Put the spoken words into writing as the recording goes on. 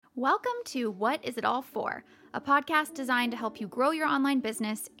Welcome to What Is It All For? A podcast designed to help you grow your online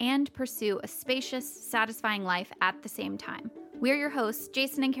business and pursue a spacious, satisfying life at the same time. We're your hosts,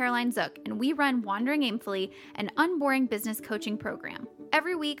 Jason and Caroline Zook, and we run Wandering Aimfully, an unboring business coaching program.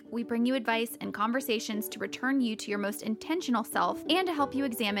 Every week, we bring you advice and conversations to return you to your most intentional self and to help you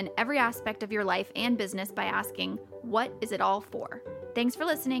examine every aspect of your life and business by asking, what is it all for? Thanks for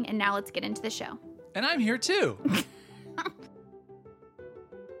listening, and now let's get into the show. And I'm here too.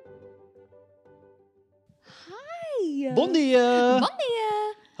 Bon dia. Bon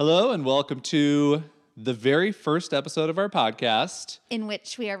dia. Hello and welcome to the very first episode of our podcast. In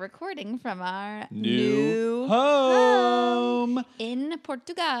which we are recording from our new home in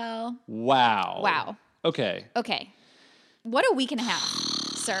Portugal. Wow. Okay. What a week and a half,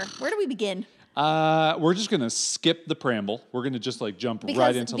 sir. Where do we begin? We're just going to skip the preamble. We're going to just jump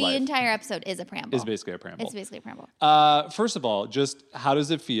right into life. The entire episode is a preamble. It's basically a preamble. First of all, just how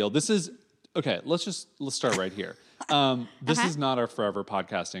does it feel? Okay, let's start right here. This is not our forever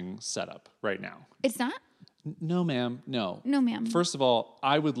podcasting setup right now. It's not? No, ma'am. No. No, ma'am. First of all,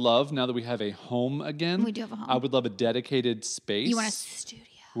 I would love, now that we have a home again. We do have a home. I would love a dedicated space. You want a studio?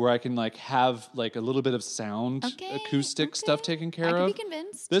 Where I can have a little bit of sound, acoustic stuff taken care of. I can be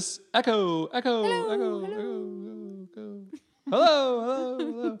convinced. This echo.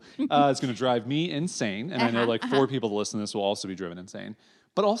 Hello. It's going to drive me insane. And I know 4 people that listen to this will also be driven insane.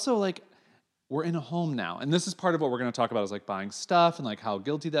 But also we're in a home now. And this is part of what we're going to talk about is buying stuff and how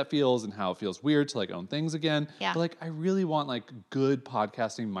guilty that feels and how it feels weird to own things again. Yeah. But I really want good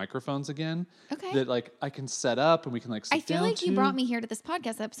podcasting microphones again. Okay. That I can set up and we can sit down. I feel like you brought me here to this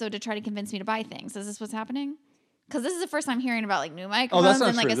podcast episode to try to convince me to buy things. Is this what's happening? Because this is the first time hearing about new microphones. Oh, that's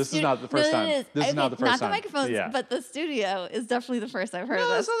not true. This is not the first time. This is not the first time. Not the microphones, but the studio is definitely the first I've heard of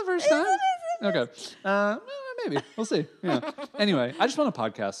this. That's not the first time. Okay. Maybe. We'll see. Yeah. Anyway, I just want a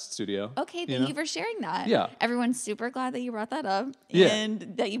podcast studio. Okay, thank you for sharing that. Yeah. Everyone's super glad that you brought that up. Yeah.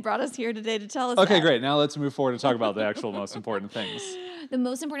 And that you brought us here today to tell us Okay, that. great. Now let's move forward and talk about the actual most important things. The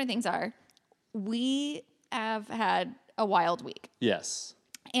most important things are, we have had a wild week. Yes.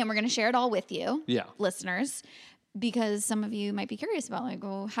 And we're going to share it all with you, listeners, because some of you might be curious about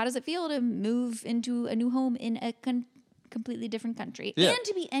how does it feel to move into a new home in a completely different country and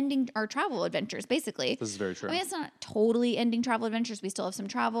to be ending our travel adventures, basically. This is very true. I mean, it's not totally ending travel adventures. We still have some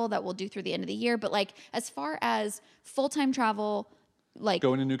travel that we'll do through the end of the year. But as far as full-time travel,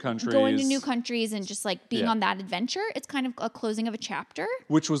 going to new countries and just being on that adventure, it's kind of a closing of a chapter.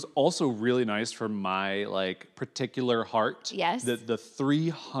 Which was also really nice for my particular heart. Yes. That the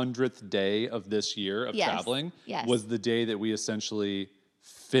 300th day of this year of traveling was the day that we essentially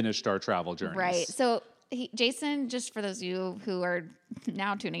finished our travel journeys. Right. So Jason, just for those of you who are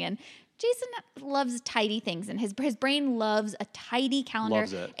now tuning in, Jason loves tidy things, and his brain loves a tidy calendar,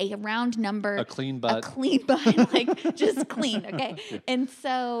 loves it. A round number, a clean butt, just clean, okay? Yeah. And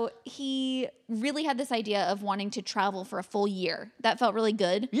so he really had this idea of wanting to travel for a full year. That felt really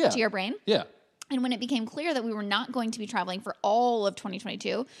good to your brain. Yeah. And when it became clear that we were not going to be traveling for all of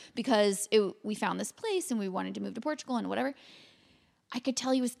 2022 because we found this place and we wanted to move to Portugal and whatever, I could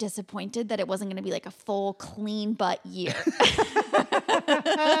tell he was disappointed that it wasn't going to be a full clean butt year.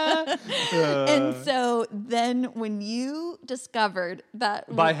 And so then when you discovered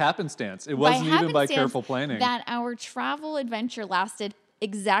that... By happenstance. It wasn't even by careful planning. That our travel adventure lasted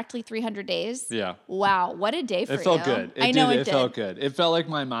exactly 300 days. Yeah. Wow, what a day for you. It felt good. It felt good. It felt like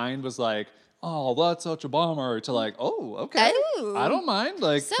my mind was oh, that's such a bummer, to oh, okay. Ooh. I don't mind.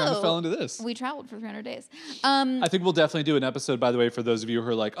 So, kind of fell into this. We traveled for 300 days. I think we'll definitely do an episode, by the way, for those of you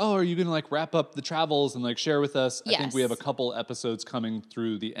who are oh, are you going to wrap up the travels and share with us? Yes. I think we have a couple episodes coming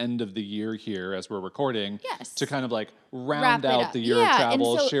through the end of the year here as we're recording. Yes. To kind of round out the year of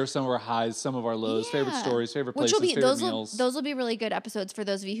travel, share some of our highs, some of our lows, favorite stories, favorite places, favorite meals. Those will be really good episodes for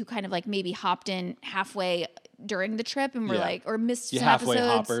those of you who kind of maybe hopped in halfway during the trip and were or missed some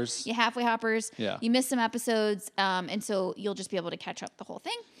episodes. You halfway hoppers. Yeah. You missed some episodes. And so you'll just be able to catch up the whole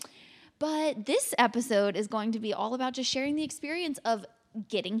thing. But this episode is going to be all about just sharing the experience of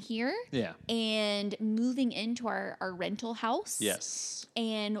getting here. Yeah. And moving into our rental house. Yes.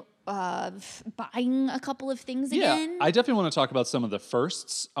 And buying a couple of things again. I definitely want to talk about some of the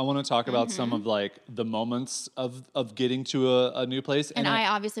firsts. I want to talk about some of the moments of getting to a new place. And I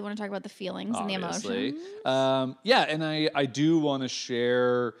obviously want to talk about the feelings and the emotions. And I do want to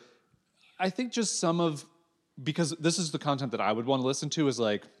share, I think just because this is the content that I would want to listen to is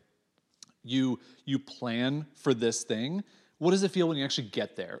you plan for this thing what does it feel when you actually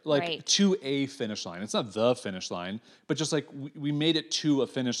get there? Like Right. to a finish line. It's not the finish line, but just like we made it to a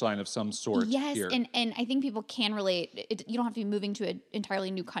finish line of some sort here. And I think people can relate. You don't have to be moving to an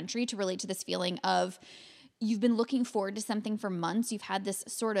entirely new country to relate to this feeling of you've been looking forward to something for months. You've had this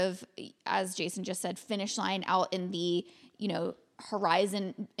sort of, as Jason just said, finish line out in the,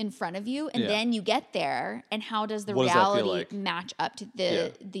 horizon in front of you. And then you get there, and how does the reality match up to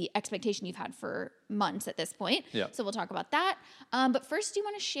the expectation you've had for months at this point? Yeah. So we'll talk about that. But first, do you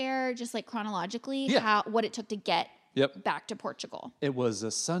want to share just like chronologically what it took to get back to Portugal? It was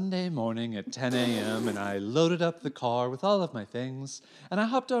a Sunday morning at 10 a.m. and I loaded up the car with all of my things and I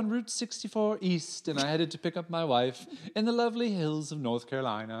hopped on Route 64 East and I headed to pick up my wife in the lovely hills of North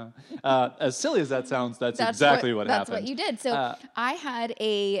Carolina. As silly as that sounds, that's exactly what happened. That's what you did. So I had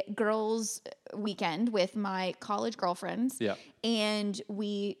a girls' weekend with my college girlfriends, and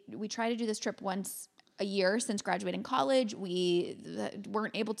we try to do this trip once a year since graduating college. We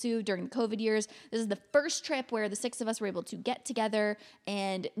weren't able to during the COVID years. This is the first trip where the 6 of us were able to get together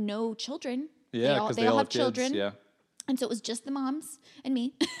and no children. Yeah, because they all have children. Kids, yeah. And so it was just the moms and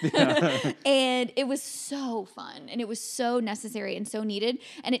me. And it was so fun and it was so necessary and so needed.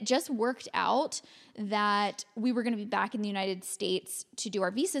 And it just worked out that we were going to be back in the United States to do our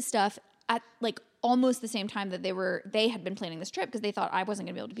visa stuff at like almost the same time that they had been planning this trip, because they thought I wasn't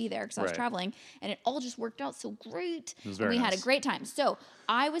going to be able to be there because I was traveling, and it all just worked out so great. It was very nice. Had a great time. So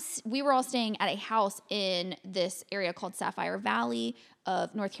we were all staying at a house in this area called Sapphire Valley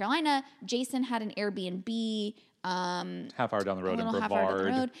of North Carolina. Jason had an Airbnb half hour down the road in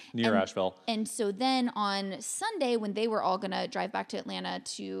Brevard, near Asheville. And so then on Sunday, when they were all going to drive back to Atlanta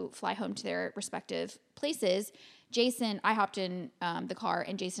to fly home to their respective places, I hopped in the car,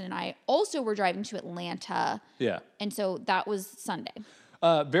 and Jason and I also were driving to Atlanta. Yeah. And so that was Sunday.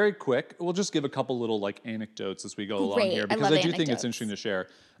 Very quick. We'll just give a couple little like anecdotes as we go along here, because I do think it's interesting to share.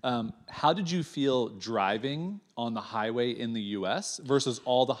 How did you feel driving on the highway in the U.S. versus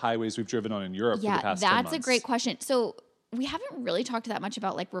all the highways we've driven on in Europe for the past 10 months? That's a great question. So we haven't really talked that much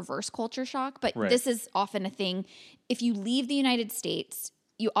about like reverse culture shock, but this is often a thing. If you leave the United States,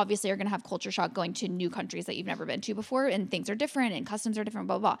 you obviously are going to have culture shock going to new countries that you've never been to before, and things are different and customs are different,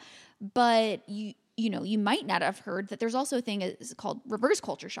 blah, blah, blah. But you might not have heard that there's also a thing called reverse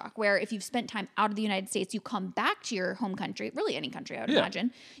culture shock, where if you've spent time out of the United States, you come back to your home country, really any country, I would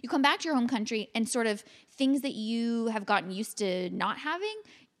imagine. You come back to your home country and sort of things that you have gotten used to not having,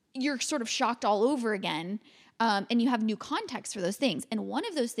 you're sort of shocked all over again. And you have new context for those things. And one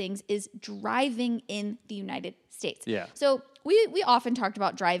of those things is driving in the United States. Yeah. So we often talked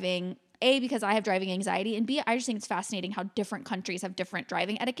about driving, A, because I have driving anxiety, and B, I just think it's fascinating how different countries have different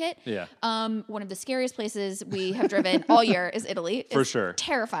driving etiquette. Yeah. One of the scariest places we have driven all year is Italy. For sure.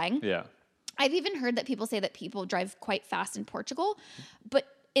 Terrifying. Yeah. I've even heard that people say that people drive quite fast in Portugal,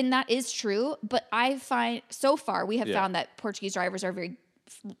 and that is true. But I find so far we have found that Portuguese drivers are very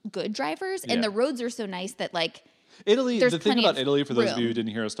good drivers, and the roads are so nice that like Italy, the thing about Italy, for those of you who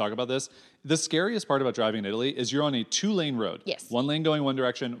didn't hear us talk about this, the scariest part about driving in Italy is you're on a 2-lane road. Yes. 1 lane going one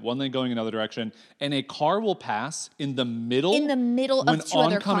direction, 1 lane going another direction, and a car will pass in the middle of 2 other cars.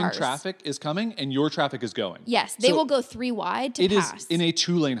 When oncoming traffic is coming and your traffic is going. Yes, they will go 3 wide to pass. It is in a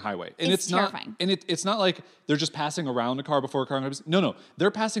 2-lane highway. And it's terrifying. Not, and it's not like they're just passing around a car before a car comes. No,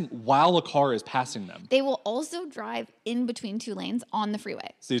 they're passing while a car is passing them. They will also drive in between 2 lanes on the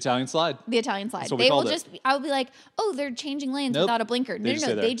freeway. It's the Italian slide. That's what we called it. I will be like, oh, they're changing lanes without a blinker. No,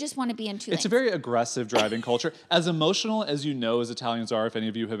 they just want to be in 2 lanes. It's a very aggressive driving culture. As emotional as you know as Italians are, if any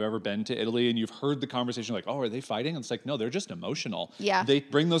of you have ever been to Italy and you've heard the conversation like, oh, are they fighting? And it's like, no, they're just emotional. Yeah. They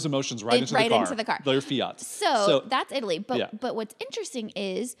bring those emotions right into the car. They're Fiat. So that's Italy. But what's interesting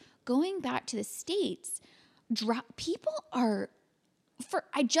is going back to the States, people are...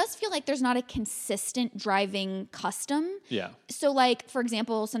 I just feel like there's not a consistent driving custom. Yeah. So like, for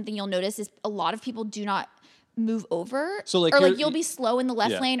example, something you'll notice is a lot of people do not move over. So like, you'll be slow in the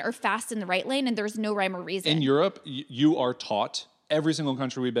left lane or fast in the right lane, and there's no rhyme or reason. In Europe, you are taught, every single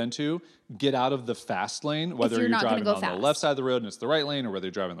country we've been to, get out of the fast lane, whether you're driving on the left side of the road and it's the right lane, or whether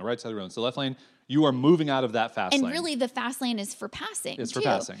you're driving on the right side of the road and it's the left lane. You are moving out of that fast lane. And really, the fast lane is for passing. It's for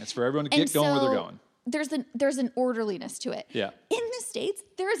passing. It's for everyone to get going where they're going. There's an orderliness to it. Yeah. In the States,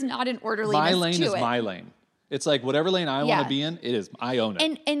 there is not an orderliness to it. My lane is my lane. It's like whatever lane I want to be in, it is. I own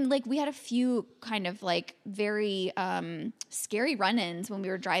it. And like we had a few kind of like very scary run-ins when we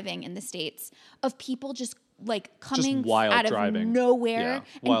were driving in the States of people just like coming out of nowhere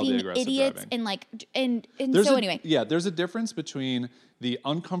and being idiots driving. And like and so anyway. Yeah, there's a difference between the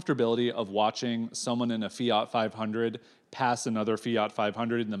uncomfortability of watching someone in a Fiat 500 pass another Fiat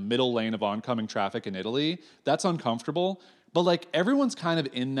 500 in the middle lane of oncoming traffic in Italy. That's uncomfortable. But like everyone's kind of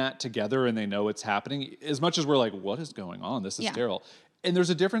in that together and they know it's happening as much as we're like, what is going on? This is sterile. And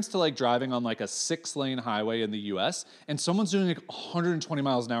there's a difference to like driving on like a 6-lane highway in the US and someone's doing like 120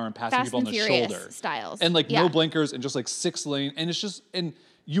 miles an hour and passing people on the shoulder. Styles. And like no blinkers and just like 6-lane. And it's just, and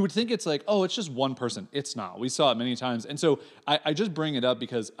you would think it's like, oh, it's just one person. It's not. We saw it many times. And so I just bring it up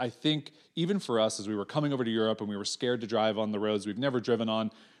because I think even for us, as we were coming over to Europe and we were scared to drive on the roads we've never driven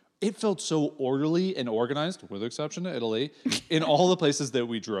on, it felt so orderly and organized, with the exception of Italy, in all the places that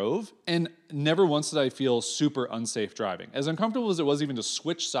we drove. And never once did I feel super unsafe driving. As uncomfortable as it was even to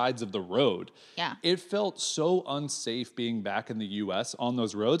switch sides of the road, it felt so unsafe being back in the US on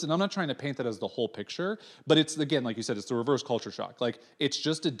those roads. And I'm not trying to paint that as the whole picture, but it's, again, like you said, it's the reverse culture shock. Like, it's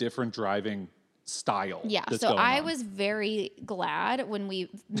just a different driving style. Yeah, so I was very glad when we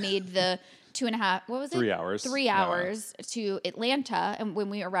made the 2.5, what was it? 3 hours. 3 hours to Atlanta. And when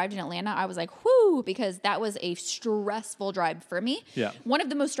we arrived in Atlanta, I was like, whoo, because that was a stressful drive for me. Yeah. One of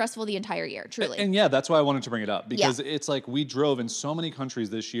the most stressful the entire year, truly. And yeah, that's why I wanted to bring it up because it's like we drove in so many countries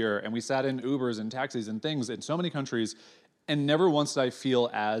this year and we sat in Ubers and taxis and things in so many countries and never once did I feel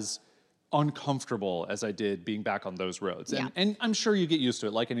as uncomfortable as I did being back on those roads. And I'm sure you get used to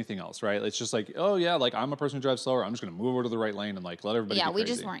it like anything else, right? It's just like, oh yeah, like I'm a person who drives slower. I'm just going to move over to the right lane and like let everybody be crazy. We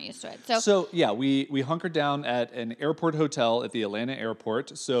just weren't used to it. So yeah, we hunkered down at an airport hotel at the Atlanta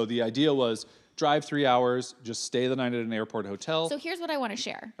airport. So the idea was drive 3 hours, just stay the night at an airport hotel. So here's what I want to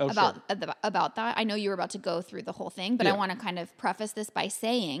share about that. I know you were about to go through the whole thing, but I want to kind of preface this by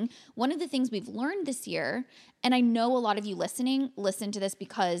saying one of the things we've learned this year, and I know a lot of you listening listen to this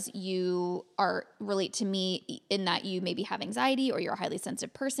because you relate to me in that you maybe have anxiety or you're a highly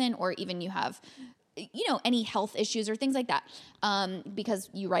sensitive person or even you have any health issues or things like that, because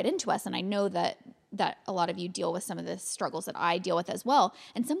you write into us, and I know that a lot of you deal with some of the struggles that I deal with as well.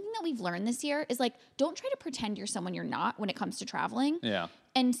 And something that we've learned this year is like, don't try to pretend you're someone you're not when it comes to traveling. Yeah.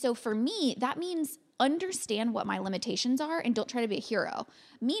 And so for me, that means understand what my limitations are and don't try to be a hero.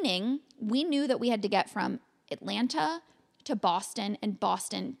 Meaning, we knew that we had to get from Atlanta to Boston and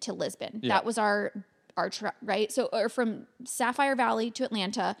Boston to Lisbon. Yeah. That was our right? So, or from Sapphire Valley to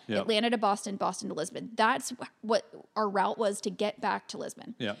Atlanta, Atlanta to Boston, Boston to Lisbon. That's what our route was to get back to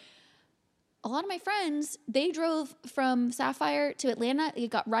Lisbon. Yeah. A lot of my friends, they drove from Sapphire to Atlanta. They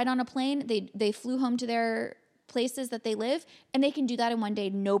got right on a plane. They flew home to their places that they live, and they can do that in one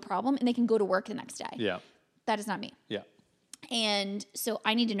day, no problem, and they can go to work the next day. Yeah. That is not me. Yeah. And so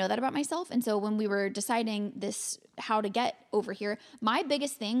I need to know that about myself. And so when we were deciding how to get over here, my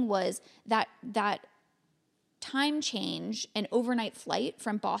biggest thing was that time change and overnight flight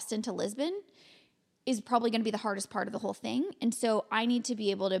from Boston to Lisbon is probably going to be the hardest part of the whole thing. And so I need to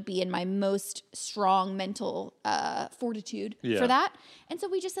be able to be in my most strong mental fortitude for that. And so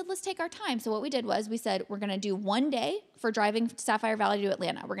we just said, let's take our time. So what we did was we said, we're going to do one day for driving Sapphire Valley to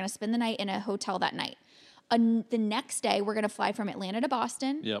Atlanta. We're going to spend the night in a hotel that night. The next day, we're going to fly from Atlanta to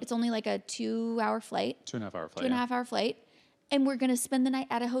Boston. Yep. It's only like a 2-hour flight. 2.5 hour flight. 2.5 hour flight. And we're going to spend the night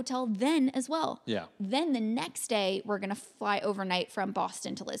at a hotel then as well. Yeah. Then the next day, we're going to fly overnight from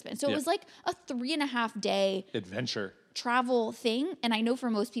Boston to Lisbon. So it was like a 3.5 day adventure travel thing. And I know for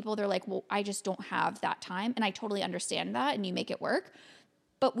most people, they're like, well, I just don't have that time. And I totally understand that. And you make it work.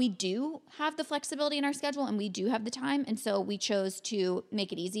 But we do have the flexibility in our schedule and we do have the time. And so we chose to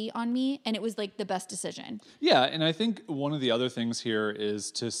make it easy on me. And it was like the best decision. Yeah. And I think one of the other things here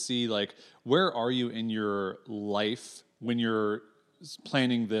is to see like, where are you in your life when you're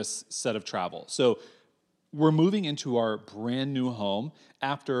planning this set of travel? So we're moving into our brand new home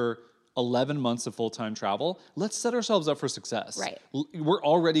after 11 months of full-time travel. Let's set ourselves up for success. Right. We're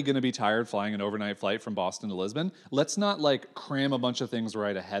already going to be tired flying an overnight flight from Boston to Lisbon. Let's not like cram a bunch of things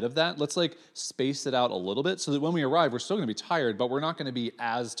right ahead of that. Let's like space it out a little bit so that when we arrive, we're still going to be tired, but we're not going to be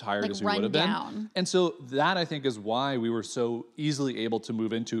as tired as we would have been. And so that I think is why we were so easily able to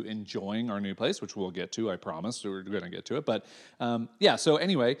move into enjoying our new place, which we'll get to, I promise. We're going to get to it. But yeah, so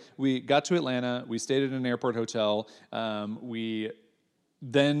anyway, we got to Atlanta. We stayed at an airport hotel. We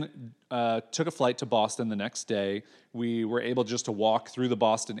then took a flight to Boston the next day. We were able just to walk through the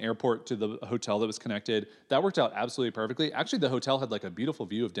Boston airport to the hotel that was connected. That worked out absolutely perfectly. Actually, the hotel had like a beautiful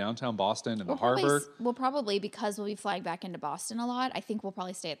view of downtown Boston and the harbor. We'll probably, because we'll be flying back into Boston a lot, I think we'll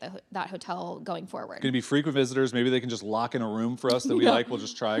probably stay at that hotel going forward. Going to be frequent visitors. Maybe they can just lock in a room for us that we like. We'll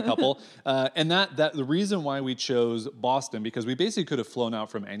just try a couple. And that the reason why we chose Boston, because we basically could have flown out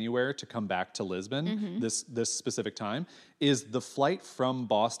from anywhere to come back to Lisbon this specific time, is the flight from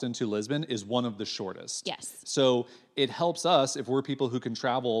Boston to Lisbon Lisbon is one of the shortest. Yes. So it helps us if we're people who can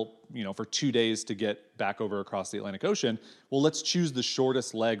travel, for 2 days to get back over across the Atlantic Ocean. Well, let's choose the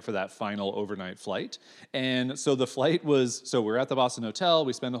shortest leg for that final overnight flight. And so the flight so we're at the Boston Hotel,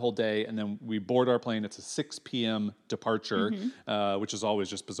 we spend the whole day, and then we board our plane. It's a 6 p.m. departure, which is always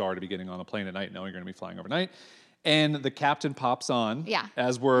just bizarre to be getting on a plane at night knowing you're going to be flying overnight. And the captain pops on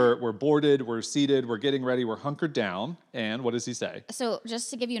as we're boarded, we're seated, we're getting ready, we're hunkered down. And what does he say? So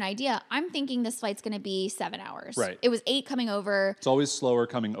just to give you an idea, I'm thinking this flight's going to be 7 hours. Right. It was 8 coming over. It's always slower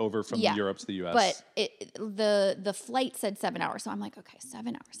coming over from Europe to the U.S. But the flight said 7 hours. So I'm like, okay,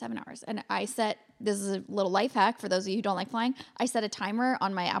 7 hours. And I set, this is a little life hack for those of you who don't like flying. I set a timer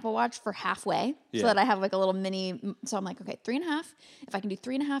on my Apple Watch for halfway so that I have like a little mini. So I'm like, okay, 3.5. If I can do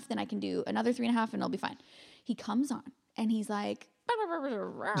 3.5, then I can do another 3.5 and it'll be fine. He comes on and he's like,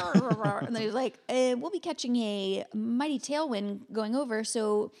 and then he's like, we'll be catching a mighty tailwind going over.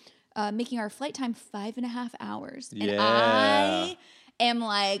 So making our flight time 5.5 hours. Yeah. And I am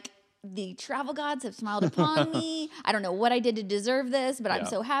like, the travel gods have smiled upon me. I don't know what I did to deserve this, but I'm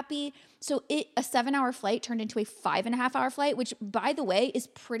so happy. So a 7-hour flight turned into a 5.5-hour flight, which, by the way, is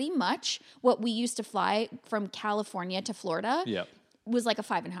pretty much what we used to fly from California to Florida. Yep. Was like a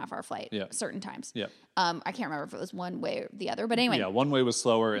 5.5-hour flight certain times. Yeah. I can't remember if it was one way or the other, but anyway. Yeah, one way was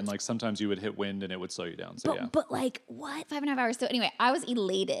slower, and like sometimes you would hit wind and it would slow you down. So but like what? 5.5 hours. So anyway, I was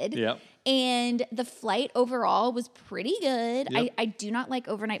elated. Yeah. And the flight overall was pretty good. Yep. I do not like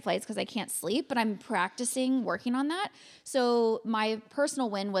overnight flights because I can't sleep, but I'm working on that. So my personal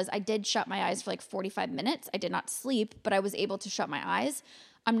win was I did shut my eyes for like 45 minutes. I did not sleep, but I was able to shut my eyes.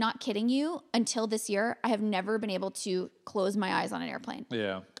 I'm not kidding you. Until this year, I have never been able to close my eyes on an airplane.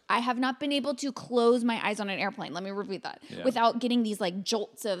 Yeah. I have not been able to close my eyes on an airplane. Let me repeat that. Yeah. Without getting these like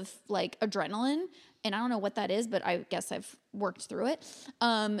jolts of like adrenaline. And I don't know what that is, but I guess I've worked through it.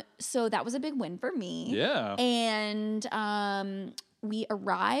 So that was a big win for me. Yeah. And we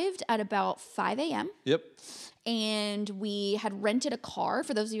arrived at about 5 a.m. Yep. And we had rented a car.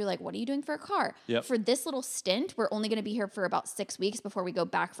 For those of you who are like, what are you doing for a car? Yep. For this little stint, we're only going to be here for about 6 weeks before we go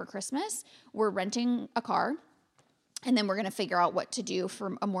back for Christmas. We're renting a car. And then we're going to figure out what to do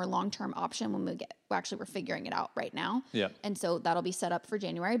for a more long-term option when we're figuring it out right now. Yeah. And so that'll be set up for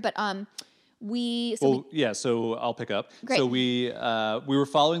January. But so I'll pick up. Great. So we were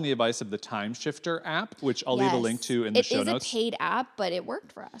following the advice of the Time Shifter app, which I'll leave a link to in the show notes. It is a paid app, but it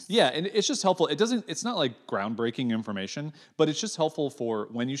worked for us. Yeah, and it's just helpful. It's not like groundbreaking information, but it's just helpful for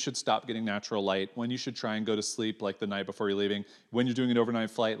when you should stop getting natural light, when you should try and go to sleep like the night before you're leaving, when you're doing an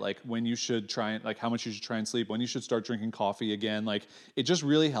overnight flight, like when you should try and like how much you should try and sleep, when you should start drinking coffee again. Like it just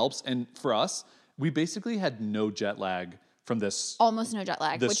really helps. And for us, we basically had no jet lag from this. Almost no jet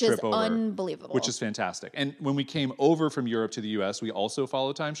lag, which is unbelievable. Which is fantastic. And when we came over from Europe to the US, we also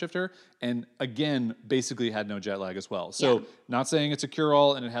followed Time Shifter and again, basically had no jet lag as well. So not saying it's a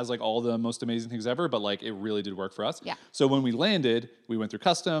cure-all and it has like all the most amazing things ever, but like it really did work for us. Yeah. So when we landed, we went through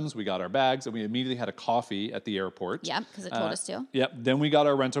customs, we got our bags, and we immediately had a coffee at the airport. Yeah, because it told us to. Yep. Then we got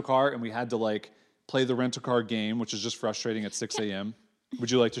our rental car and we had to like play the rental car game, which is just frustrating at 6 a.m. Would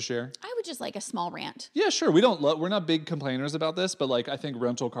you like to share? I would just like a small rant. Yeah, sure. We're not big complainers about this, but like I think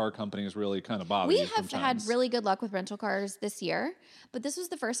rental car companies really kind of bother you. We have had really good luck with rental cars this year, but this was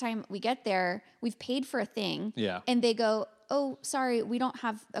the first time we get there. We've paid for a thing, and they go, "Oh, sorry, we don't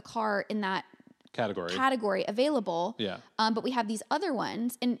have a car in that category available. Yeah, but we have these other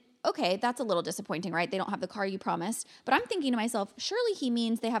ones." And okay, that's a little disappointing, right? They don't have the car you promised. But I'm thinking to myself, surely he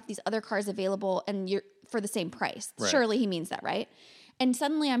means they have these other cars available and you're for the same price. Right. Surely he means that, right? And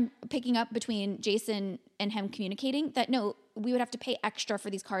suddenly I'm picking up between Jason and him communicating that no, we would have to pay extra for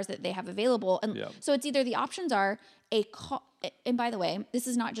these cars that they have available. And so it's either the options are a car. And by the way, this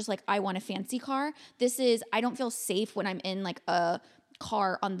is not just like I want a fancy car. This is I don't feel safe when I'm in like a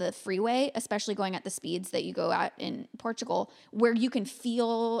car on the freeway, especially going at the speeds that you go at in Portugal, where you can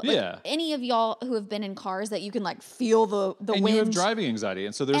feel any of y'all who have been in cars that you can like feel the wind. And you have driving anxiety,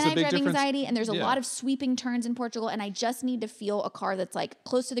 and so there's a big difference. Anxiety, and there's a lot of sweeping turns in Portugal, and I just need to feel a car that's like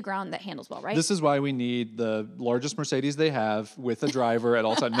close to the ground that handles well, right? This is why we need the largest Mercedes they have with a driver at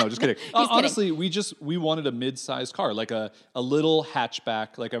all times. No, just kidding. Honestly, we wanted a mid-sized car, like a little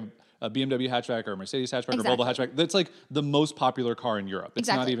hatchback, like a BMW hatchback or a Mercedes hatchback or Volvo hatchback. That's like the most popular car in Europe. It's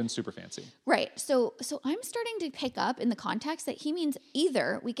not even super fancy. Right. So I'm starting to pick up in the context that he means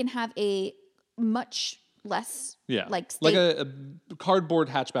either we can have a much less like a cardboard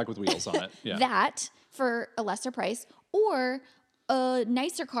hatchback with wheels on it. Yeah. That for a lesser price, or a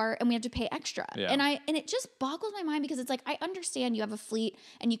nicer car and we have to pay extra. Yeah. And it just boggles my mind because it's like I understand you have a fleet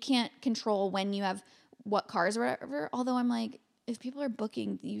and you can't control when you have what cars or whatever. Although I'm like, if people are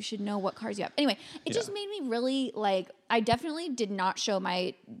booking, you should know what cars you have. Anyway, it just made me really like, I definitely did not show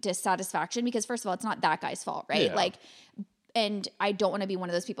my dissatisfaction because first of all, it's not that guy's fault, right? Yeah. Like, and I don't want to be one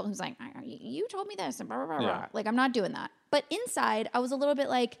of those people who's like, you told me this and blah, blah, blah, blah. Like, I'm not doing that. But inside, I was a little bit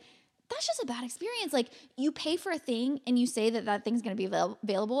like, that's just a bad experience. Like, you pay for a thing and you say that thing's going to be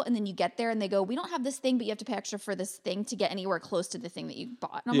available, and then you get there and they go, we don't have this thing, but you have to pay extra for this thing to get anywhere close to the thing that you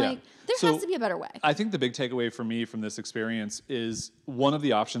bought. And I'm like, there has to be a better way. I think the big takeaway for me from this experience is one of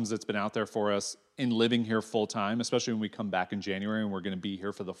the options that's been out there for us in living here full time, especially when we come back in January and we're going to be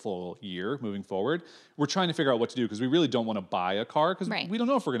here for the full year moving forward. We're trying to figure out what to do because we really don't want to buy a car because we don't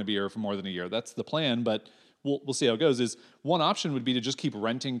know if we're going to be here for more than a year. That's the plan, but we'll see how it goes. Is one option would be to just keep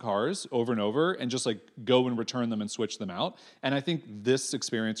renting cars over and over and just like go and return them and switch them out. And I think this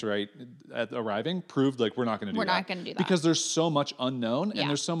experience right at arriving proved like we're not going to do that. We're not going to do that. Because there's so much unknown and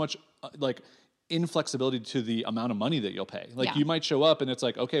there's so much like inflexibility to the amount of money that you'll pay. Like you might show up and it's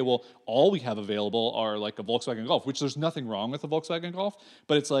like, okay, well, all we have available are like a Volkswagen Golf, which there's nothing wrong with a Volkswagen Golf,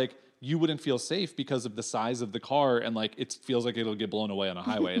 but it's like, you wouldn't feel safe because of the size of the car and like it feels like it'll get blown away on a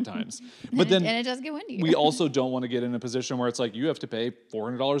highway at times. But then and it does get windy. We also don't want to get in a position where it's like you have to pay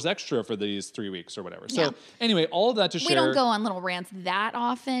 $400 extra for these 3 weeks or whatever. So anyway, all of that to share. We don't go on little rants that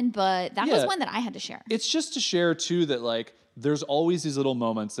often, but that was one that I had to share. It's just to share too that like there's always these little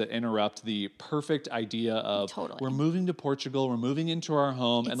moments that interrupt the perfect idea of we're moving to Portugal, we're moving into our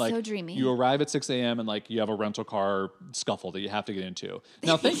home, and like so dreamy. You arrive at 6 a.m. and like you have a rental car scuffle that you have to get into.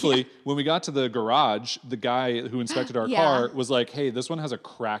 Now, thankfully, when we got to the garage, the guy who inspected our car was like, "Hey, this one has a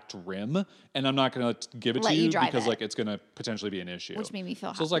cracked rim, and I'm not going to give it to you because like it's going to potentially be an issue." Which made me feel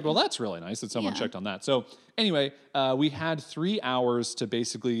happy. So I was like, "Well, that's really nice that someone checked on that." So anyway, we had 3 hours to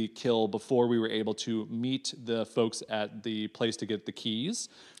basically kill before we were able to meet the folks at the place to get the keys.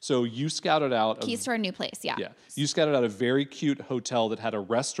 So you scouted out keys to our new place. Yeah. You scouted out a very cute hotel that had a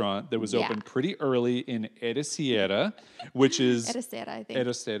restaurant that was open pretty early in Ericeira, which is Ericeira, I think.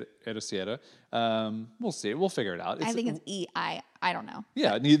 Ericeira. We'll see. We'll figure it out. I think it's E-I. I don't know.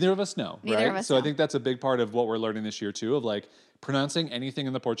 Yeah, neither of us know. Neither of us So know. I think that's a big part of what we're learning this year too, of like pronouncing anything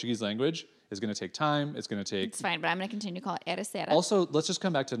in the Portuguese language is going to take time. It's going to take... It's fine, but I'm going to continue to call it Ericeira. Also, let's just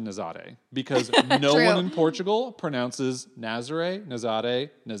come back to Nazare, because no one in Portugal pronounces Nazare,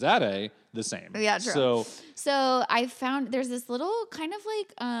 Nazare the same. Yeah, true. So I found there's this little kind of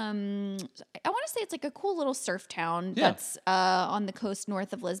like, I want to say it's like a cool little surf town that's on the coast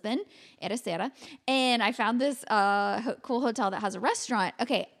north of Lisbon, Ericeira. And I found this cool hotel that has a restaurant.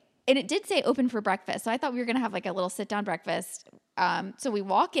 Okay. And it did say open for breakfast. So I thought we were going to have like a little sit-down breakfast. So we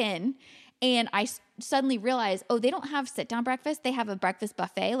walk in and I suddenly realize, they don't have sit-down breakfast. They have a breakfast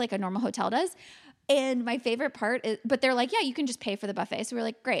buffet like a normal hotel does. And my favorite part is, but they're like, yeah, you can just pay for the buffet. So we're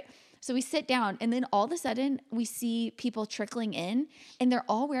like, great. So we sit down and then all of a sudden we see people trickling in and they're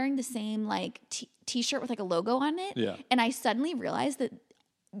all wearing the same like t-shirt with like a logo on it. Yeah. And I suddenly realized that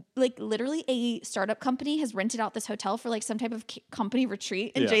like literally a startup company has rented out this hotel for like some type of company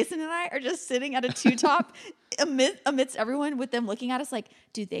retreat. And Jason and I are just sitting at a two-top amidst everyone with them looking at us like,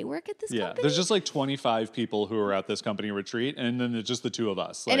 do they work at this company? There's just like 25 people who are at this company retreat and then it's just the two of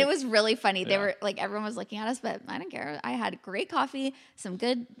us. Like, and it was really funny. They were like, everyone was looking at us, but I didn't care. I had great coffee, some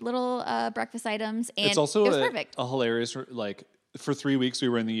good little breakfast items, and it's also it was perfect. A hilarious, like, for 3 weeks we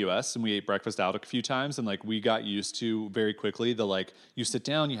were in the US and we ate breakfast out a few times and like we got used to very quickly the like you sit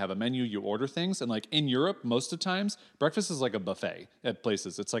down, you have a menu, you order things, and like in Europe most of the times breakfast is like a buffet at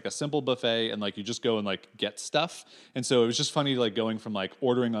places. It's like a simple buffet and like you just go and like get stuff. And so it was just funny like going from like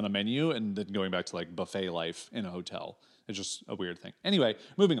ordering on a menu and then going back to like buffet life in a hotel. It's just a weird thing. Anyway,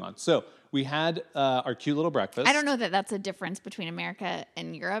 moving on. So we had our cute little breakfast. I don't know that that's a difference between America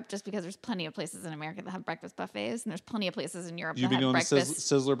and Europe, just because there's plenty of places in America that have breakfast buffets, and there's plenty of places in Europe that have breakfast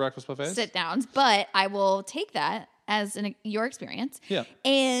Sizzler breakfast buffets? Sit downs. But I will take that as your experience. Yeah.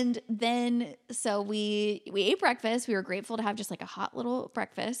 And then so we ate breakfast. We were grateful to have just like a hot little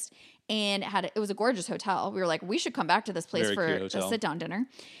breakfast. And it was a gorgeous hotel. We were like, we should come back to this place for a sit-down dinner.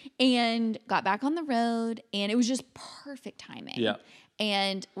 And got back on the road, and it was just perfect timing. Yeah.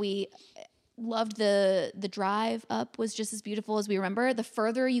 And we loved the drive up was just as beautiful as we remember. The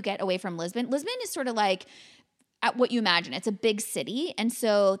further you get away from Lisbon is sort of like at what you imagine. It's a big city, and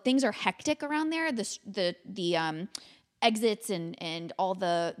so things are hectic around there. The exits and all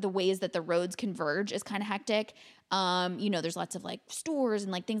the ways that the roads converge is kind of hectic. There's lots of like stores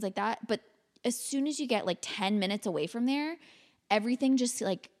and like things like that. But as soon as you get like 10 minutes away from there, everything just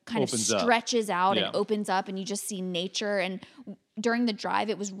like kind of stretches out and opens up, and you just see nature. And during the drive,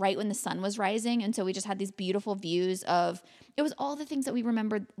 it was right when the sun was rising. And so we just had these beautiful views it was all the things that we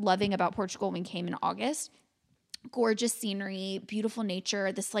remembered loving about Portugal when we came in August. gorgeous scenery, beautiful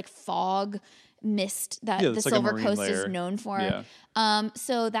nature, this like fog mist that the it's like a Silver marine Coast layer. is known for. Yeah.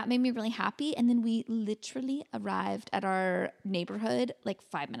 So that made me really happy. And then we literally arrived at our neighborhood like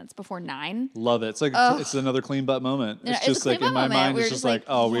 5 minutes before 9. Love it. It's like it's another clean butt moment. Yeah, It's it's a just clean like in butt my moment. mind, We it's were just just like,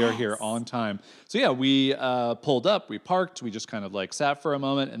 like, oh, we are here yes. on time. So yeah, we pulled up, we parked, we just kind of like sat for a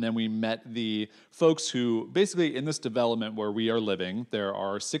moment, and then we met the folks who basically in this development where we are living, there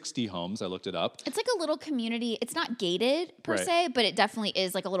are 60 homes. I looked it up. It's like a little community. It's not gated per Right. se, but it definitely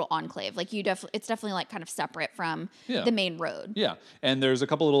is like a little enclave. Like it's definitely like kind of separate from the main road. Yeah, and there's a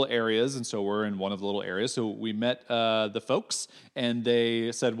couple little areas, and so we're in one of the little areas. So we met the folks, and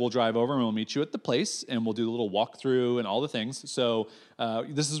they said, we'll drive over and we'll meet you at the place, and we'll do the little walkthrough and all the things. So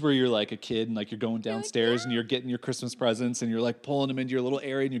this is where you're like a kid, and like you're going downstairs, and you're getting your Christmas presents, and you're like pulling them into your little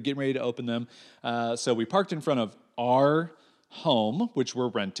area, and you're getting ready to open them. So we parked in front of our home, which we're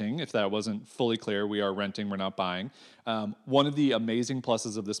renting. If that wasn't fully clear, we are renting, we're not buying. One of the amazing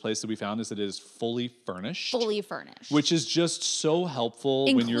pluses of this place that we found is that it is fully furnished. Which is just so helpful.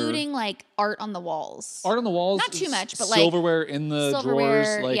 Including like art on the walls. Art on the walls. Not too much, but silverware in the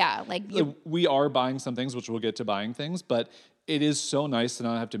drawers. Like, we are buying some things, which we'll get to buying things, but it is so nice to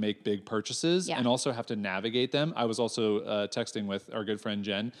not have to make big purchases and also have to navigate them. I was also texting with our good friend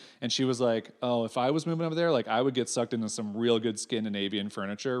Jen, and she was like, oh, if I was moving over there, like I would get sucked into some real good Scandinavian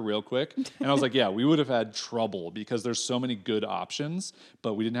furniture real quick. And I was like, yeah, we would have had trouble because there's so many good options,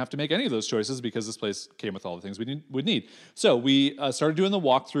 but we didn't have to make any of those choices because this place came with all the things we would need. So we started doing the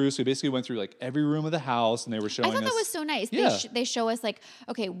walkthrough. So we basically went through like every room of the house, and they were showing us. I thought that was so nice. Yeah. They show us like,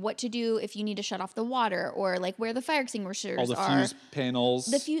 okay, what to do if you need to shut off the water, or like where the fire extinguishers all the are. fuse panels.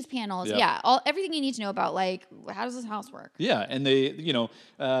 The fuse panels, Yep. Everything you need to know about like how does this house work. Yeah, and they,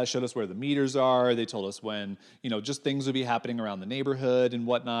 showed us where the meters are. They told us when, just things would be happening around the neighborhood and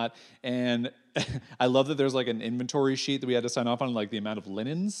whatnot. And I love that there's like an inventory sheet that we had to sign off on, like the amount of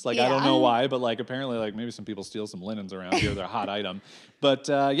linens. Like I don't know why, but like apparently like maybe some people steal some linens around here. They're a hot item. But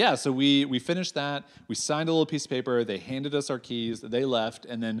so we finished that. We signed a little piece of paper. They handed us our keys. They left,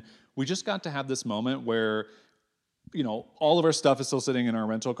 and then we just got to have this moment where all of our stuff is still sitting in our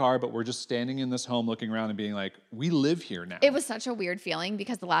rental car, but we're just standing in this home looking around and being like, we live here now. It was such a weird feeling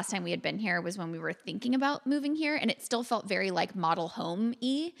because the last time we had been here was when we were thinking about moving here, and it still felt very like model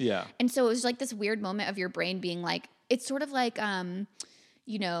home-y. Yeah. And so it was like this weird moment of your brain being like, it's sort of like,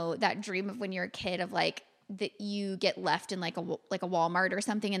 that dream of when you're a kid of like, that you get left in like a Walmart or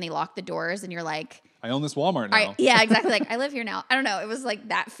something, and they lock the doors, and you're like, I own this Walmart now. Yeah, exactly. Like I live here now. I don't know. It was like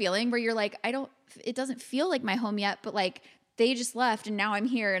that feeling where you're like, it doesn't feel like my home yet, but like they just left and now I'm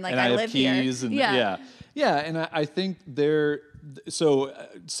here and like I live here. And yeah. And I think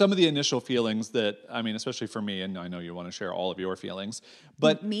some of the initial feelings that, I mean, especially for me, and I know you want to share all of your feelings,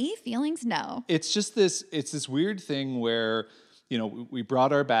 but feelings, no. It's just this weird thing where, we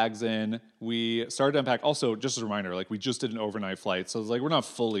brought our bags in, we started to unpack. Also, just as a reminder, like we just did an overnight flight. So it's like, we're not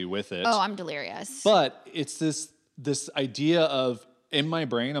fully with it. Oh, I'm delirious. But it's this idea of, in my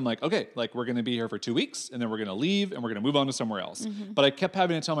brain, I'm like, okay, like we're going to be here for 2 weeks and then we're going to leave and we're going to move on to somewhere else. Mm-hmm. But I kept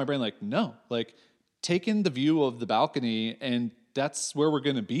having to tell my brain like, no, like take in the view of the balcony, and that's where we're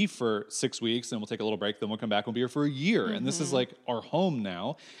going to be for 6 weeks, and we'll take a little break. Then we'll come back. We'll be here for a year. Mm-hmm. And this is like our home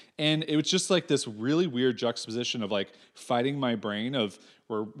now. And it was just like this really weird juxtaposition of like fighting my brain of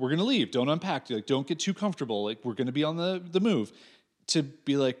we're going to leave. Don't unpack. Like, don't get too comfortable. Like we're going to be on the move. To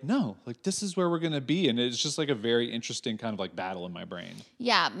be like, no, like this is where we're going to be. And it's just like a very interesting kind of like battle in my brain.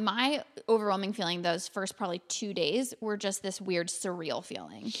 Yeah. My overwhelming feeling those first probably 2 days were just this weird surreal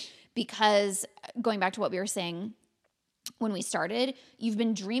feeling, because going back to what we were saying when we started, you've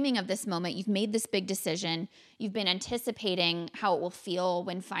been dreaming of this moment. You've made this big decision. You've been anticipating how it will feel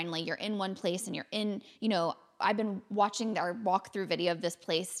when finally you're in one place and you're in, I've been watching our walkthrough video of this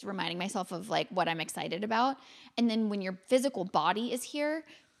place, reminding myself of like what I'm excited about. And then when your physical body is here,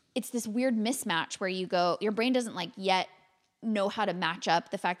 it's this weird mismatch where your brain doesn't like yet know how to match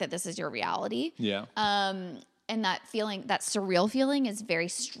up the fact that this is your reality. Yeah. And that feeling, that surreal feeling is very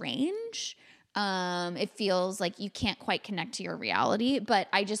strange. It feels like you can't quite connect to your reality, but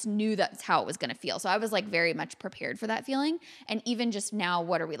I just knew that's how it was going to feel. So I was like very much prepared for that feeling. And even just now,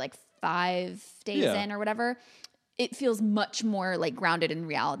 what are we, like 5 days in or whatever? It feels much more like grounded in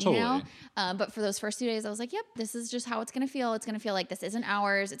reality now. But for those first 2 days, I was like, yep, this is just how it's going to feel. It's going to feel like this isn't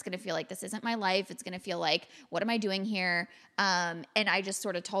ours. It's going to feel like this isn't my life. It's going to feel like, what am I doing here? And I just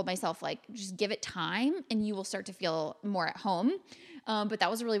sort of told myself, like, just give it time and you will start to feel more at home. But that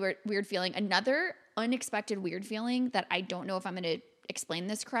was a really weird feeling. Another unexpected weird feeling that I don't know if I'm going to explain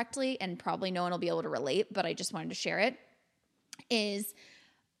this correctly, and probably no one will be able to relate, but I just wanted to share it, is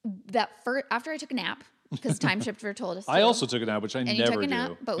that after I took a nap, because time shifter told us to. I also took a nap, which I and never you took a do.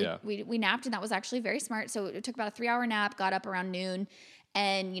 nap, but we napped, and that was actually very smart. So it took about a 3-hour nap, got up around noon,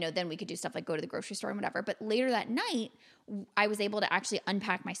 and then we could do stuff like go to the grocery store and whatever. But later that night, I was able to actually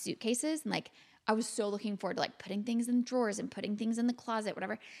unpack my suitcases, and like I was so looking forward to like putting things in drawers and putting things in the closet,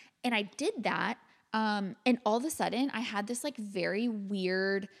 whatever. And I did that, and all of a sudden I had this like very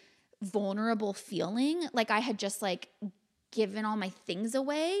weird, vulnerable feeling, like I had just like given all my things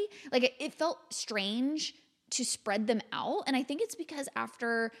away. Like it felt strange to spread them out. And I think it's because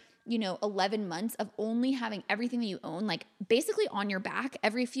after, 11 months of only having everything that you own, like basically on your back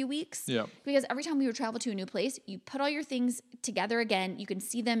every few weeks. Yeah. Because every time we would travel to a new place, you put all your things together again. You can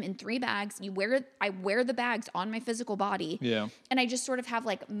see them in 3 bags. I wear the bags on my physical body. Yeah. And I just sort of have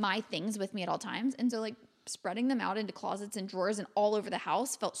like my things with me at all times. And so like spreading them out into closets and drawers and all over the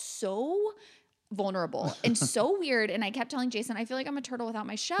house felt so vulnerable and so weird. And I kept telling Jason, I feel like I'm a turtle without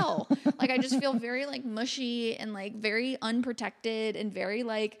my shell. Like I just feel very like mushy and like very unprotected and very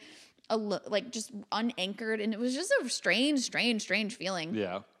like just unanchored. And it was just a strange feeling.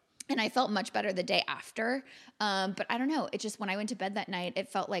 Yeah. And I felt much better the day after. But I don't know. It just, when I went to bed that night, it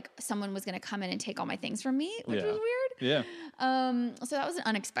felt like someone was going to come in and take all my things from me, which was weird. Yeah. So that was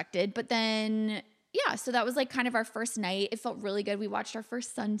unexpected. But then, yeah, so that was like kind of our first night. It felt really good. We watched our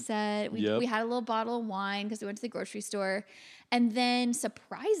first sunset. We had a little bottle of wine because we went to the grocery store. And then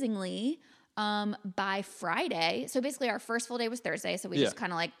surprisingly, by Friday, so basically our first full day was Thursday. So we just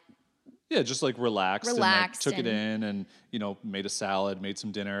kind of like, just like relaxed and like took it in and, made a salad, made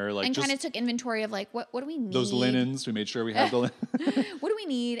some dinner. Like, and kind of took inventory of like, what do we need? Those linens, we made sure we had the linen. What do we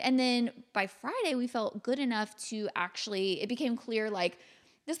need? And then by Friday, we felt good enough to actually, it became clear like,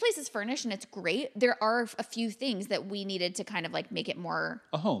 this place is furnished and it's great. There are a few things that we needed to kind of like make it more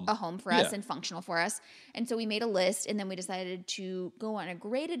a home for us and functional for us. And so we made a list, and then we decided to go on a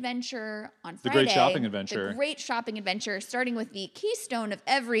great adventure on Friday. The great shopping adventure. The great shopping adventure, starting with the keystone of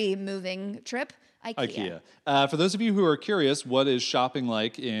every moving trip, IKEA. For those of you who are curious, what is shopping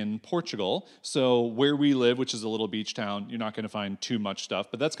like in Portugal? So where we live, which is a little beach town, you're not going to find too much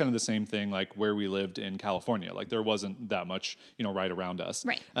stuff, but that's kind of the same thing like where we lived in California. Like there wasn't that much, right around us.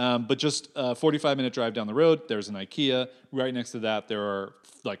 Right. But just a 45-minute drive down the road, there's an IKEA. Right next to that, there are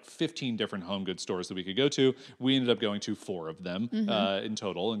like 15 different home goods stores that we could go to. We ended up going to 4 of them in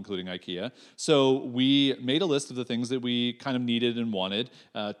total, including IKEA. So we made a list of the things that we kind of needed and wanted.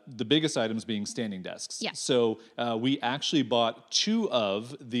 The biggest items being standing desks. Yeah. So we actually bought 2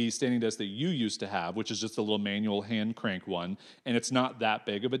 of the standing desks that you used to have, which is just a little manual hand crank one. And it's not that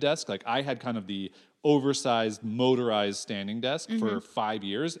big of a desk. Like I had kind of the oversized motorized standing desk for 5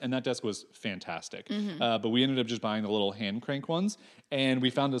 years, and that desk was fantastic. But we ended up just buying the little hand crank ones, and we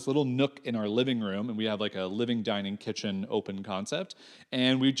found this little nook in our living room, and we have like a living dining kitchen open concept,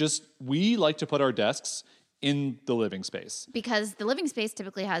 and we like to put our desks in the living space because the living space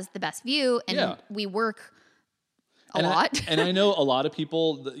typically has the best view, and we work a lot. And I know a lot of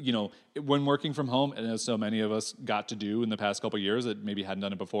people, when working from home, and as so many of us got to do in the past couple of years that maybe hadn't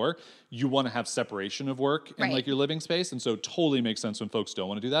done it before, you want to have separation of work in like your living space. And so totally makes sense when folks don't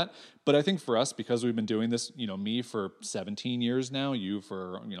want to do that. But I think for us, because we've been doing this, me for 17 years now, you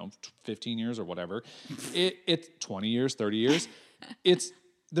for, 15 years or whatever, it's 20 years, 30 years.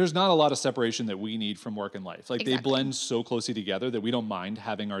 There's not a lot of separation that we need from work and life. Like they blend so closely together that we don't mind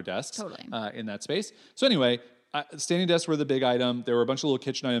having our desks in that space. So anyway, standing desks were the big item. There were a bunch of little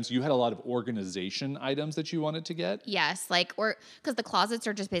kitchen items. You had a lot of organization items that you wanted to get. Yes, because the closets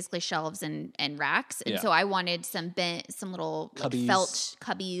are just basically shelves and racks, and so I wanted some little like, felt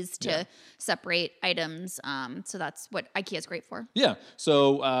cubbies to separate items. So that's what IKEA is great for. Yeah.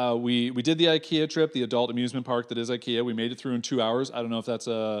 So we did the IKEA trip, the adult amusement park that is IKEA. We made it through in 2 hours. I don't know if that's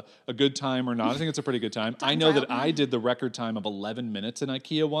a good time or not. I think it's a pretty good time. I know that I did the record time of 11 minutes in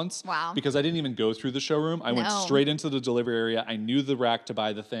IKEA once. Wow. Because I didn't even go through the showroom. I went straight into the delivery area. I knew the rack to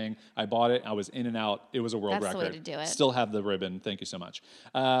buy the thing. I bought it. I was in and out. It was a world record. That's the way to do it. Still have the ribbon. Thank you so much.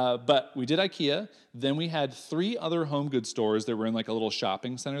 But we did IKEA. Then we had 3 other home goods stores that were in like a little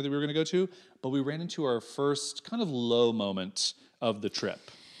shopping center that we were going to go to. But we ran into our first kind of low moment of the trip.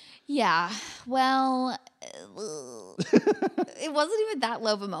 Yeah. Well, it wasn't even that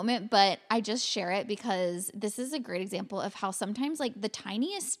low of a moment, but I just share it because this is a great example of how sometimes like the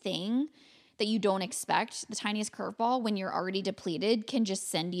tiniest thing that you don't expect, the tiniest curveball when you're already depleted can just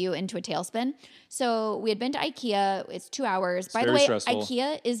send you into a tailspin. So we had been to IKEA. It's 2 hours. By the way, stressful.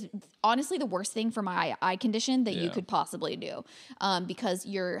 IKEA is honestly the worst thing for my eye condition that you could possibly do, because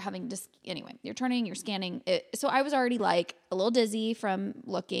you're having to, anyway, you're turning, you're scanning it. So I was already like a little dizzy from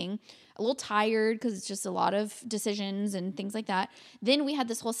looking, a little tired because it's just a lot of decisions and things like that. Then we had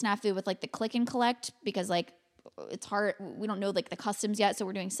this whole snafu with like the click and collect, because like it's hard. We don't know like the customs yet. So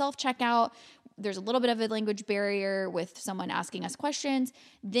we're doing self-checkout. There's a little bit of a language barrier with someone asking us questions.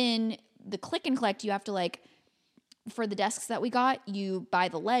 Then the click and collect, you have to like, for the desks that we got, you buy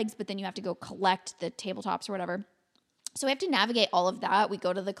the legs, but then you have to go collect the tabletops or whatever. So we have to navigate all of that. We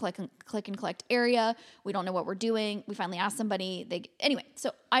go to the click and collect area. We don't know what we're doing. We finally ask somebody. Anyway,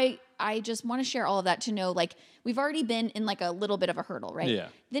 so I just want to share all of that to know, like, we've already been in like a little bit of a hurdle, right? Yeah.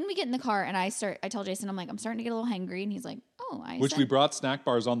 Then we get in the car and I tell Jason, I'm like, I'm starting to get a little hangry. And he's like, oh, we brought snack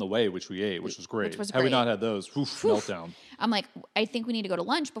bars on the way, which we ate, which was great. Had we not had those, meltdown. I'm like, I think we need to go to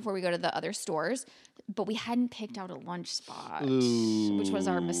lunch before we go to the other stores. But we hadn't picked out a lunch spot, which was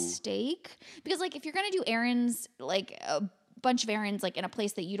our mistake. Because like, if you're going to do errands, like a bunch of errands, like in a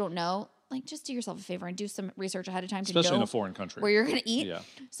place that you don't know, like just do yourself a favor and do some research ahead of time. Especially in a foreign country. Where you're going to eat. Yeah.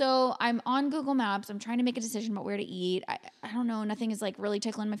 So I'm on Google Maps. I'm trying to make a decision about where to eat. I don't know. Nothing is like really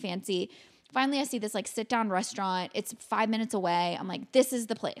tickling my fancy. Finally, I see this like sit down restaurant. It's 5 minutes away. I'm like, this is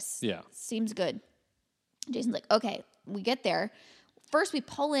the place. Yeah. Seems good. Jason's like, okay, we get there. First we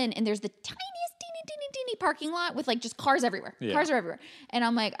pull in and there's the tiniest teeny parking lot with like just cars everywhere. Yeah. Cars are everywhere. And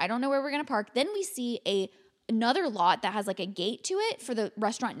I'm like, I don't know where we're going to park. Then we see another lot that has like a gate to it for the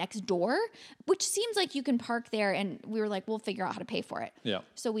restaurant next door, which seems like you can park there. And we were like, we'll figure out how to pay for it. Yeah.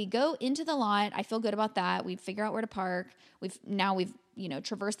 So we go into the lot. I feel good about that. We figure out where to park. We've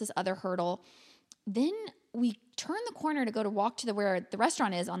traversed this other hurdle. Then we turn the corner to walk to where the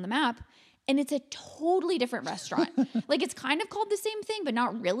restaurant is on the map. And it's a totally different restaurant. Like, it's kind of called the same thing, but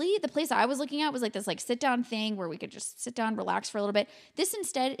not really. The place I was looking at was like this like sit down thing where we could just sit down, relax for a little bit. This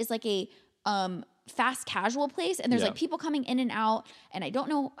instead is like a fast casual place. And there's like people coming in and out, and I don't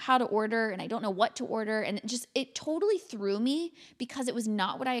know how to order and I don't know what to order. And it totally threw me because it was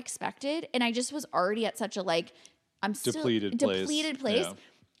not what I expected. And I just was already at such a like, I'm depleted place. Yeah.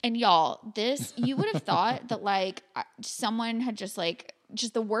 And y'all, you would have thought that like someone had just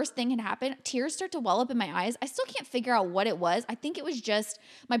the worst thing had happened. Tears start to well up in my eyes. I still can't figure out what it was. I think it was just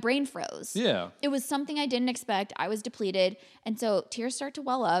my brain froze. Yeah. It was something I didn't expect. I was depleted. And so tears start to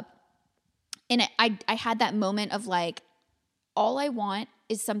well up. And I had that moment of like, all I want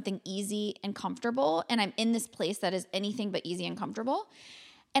is something easy and comfortable. And I'm in this place that is anything but easy and comfortable.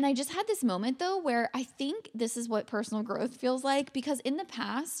 And I just had this moment though, where I think this is what personal growth feels like, because in the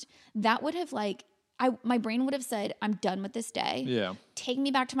past that would have like, my brain would have said, I'm done with this day. Yeah. Take me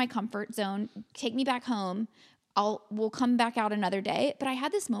back to my comfort zone. Take me back home. We'll come back out another day. But I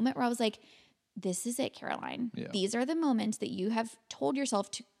had this moment where I was like, this is it, Caroline. Yeah. These are the moments that you have told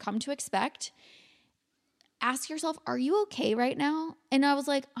yourself to come to expect. Ask yourself, are you okay right now? And I was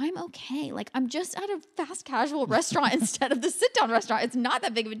like, I'm okay. Like, I'm just at a fast casual restaurant instead of the sit down restaurant. It's not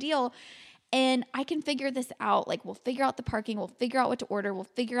that big of a deal. And I can figure this out. Like, we'll figure out the parking. We'll figure out what to order. We'll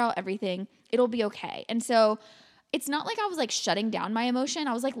figure out everything. It'll be okay. And so it's not like I was like shutting down my emotion.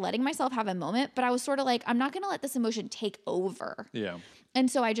 I was like letting myself have a moment, but I was sort of like, I'm not going to let this emotion take over. Yeah. And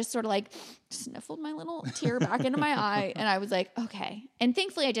so I just sort of like sniffled my little tear back into my eye. And I was like, okay. And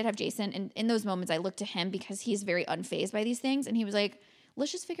thankfully I did have Jason. And in those moments I looked to him because he's very unfazed by these things. And he was like,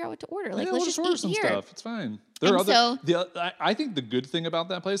 let's just figure out what to order. Like, let's just order some stuff. It's fine. I think the good thing about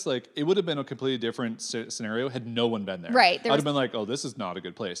that place, like, it would have been a completely different scenario had no one been there. Right. I'd have been like, oh, this is not a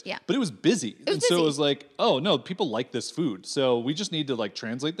good place. Yeah. But it was busy. So it was like, oh no, people like this food. So we just need to like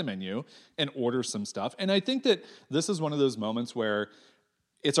translate the menu and order some stuff. And I think that this is one of those moments where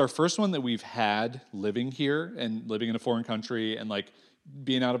it's our first one that we've had living here and living in a foreign country and like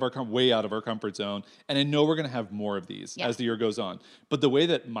being way out of our comfort zone. And I know we're going to have more of these as the year goes on. But the way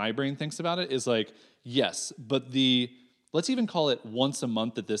that my brain thinks about it is like, yes, but let's even call it once a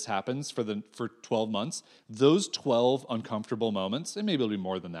month that this happens for 12 months. Those 12 uncomfortable moments, and maybe it'll be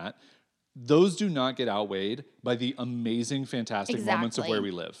more than that, those do not get outweighed by the amazing, fantastic moments of where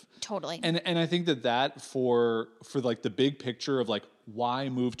we live. Totally. And I think that for like the big picture of like, why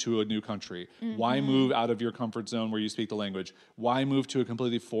move to a new country? Mm-hmm. Why move out of your comfort zone where you speak the language? Why move to a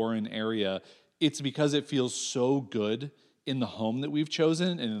completely foreign area? It's because it feels so good in the home that we've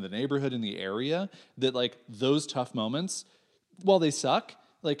chosen and in the neighborhood in the area that like those tough moments, while they suck,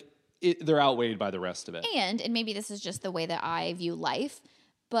 like they're outweighed by the rest of it. And maybe this is just the way that I view life.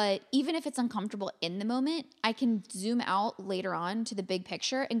 But even if it's uncomfortable in the moment, I can zoom out later on to the big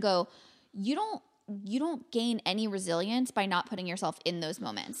picture and go, you don't gain any resilience by not putting yourself in those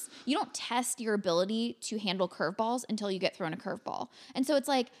moments. You don't test your ability to handle curveballs until you get thrown a curveball. And so it's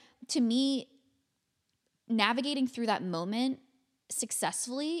like, to me, navigating through that moment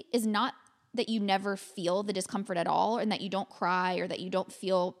successfully is not that you never feel the discomfort at all, and that you don't cry, or that you don't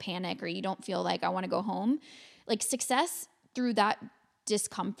feel panic, or you don't feel like I want to go home. Like, success through that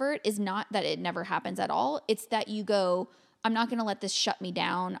discomfort is not that it never happens at all. It's that you go, I'm not going to let this shut me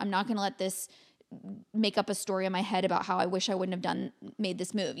down. I'm not going to let this make up a story in my head about how I wish I wouldn't have made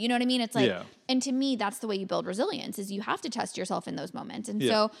this move. You know what I mean? It's like, and to me, that's the way you build resilience, is you have to test yourself in those moments. And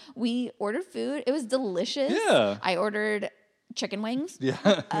so we ordered food. It was delicious. Yeah. I ordered chicken wings. Yeah.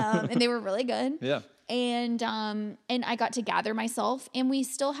 And they were really good. Yeah. And I got to gather myself, and we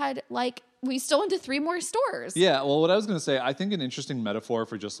still went to 3 more stores. Yeah. Well, what I was going to say, I think an interesting metaphor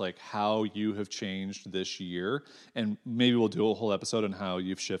for just like how you have changed this year, and maybe we'll do a whole episode on how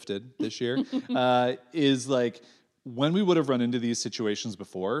you've shifted this year, is like, when we would have run into these situations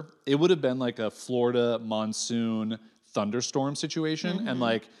before, it would have been like a Florida monsoon thunderstorm situation. Mm-hmm. And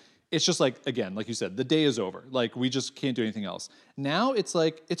like, it's just like, again, like you said, the day is over. Like, we just can't do anything else. Now it's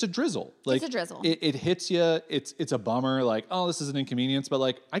like, it's a drizzle. Like, it's a drizzle. It hits you. It's a bummer. Like, oh, this is an inconvenience, but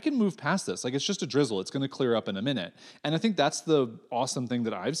like, I can move past this. Like, it's just a drizzle. It's going to clear up in a minute. And I think that's the awesome thing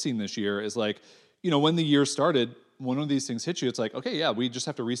that I've seen this year is like, when the year started, one of these things hits you, it's like, okay, yeah, we just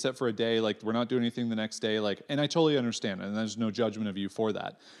have to reset for a day. Like, we're not doing anything the next day. Like, and I totally understand. And there's no judgment of you for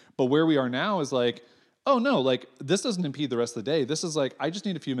that. But where we are now is like, oh no, like, this doesn't impede the rest of the day. This is like, I just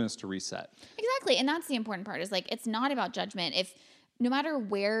need a few minutes to reset. Exactly. And that's the important part, is like, it's not about judgment. If no matter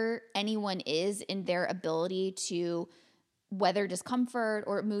where anyone is in their ability to weather discomfort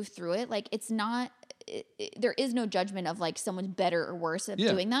or move through it, like, it's not, there is no judgment of like someone's better or worse at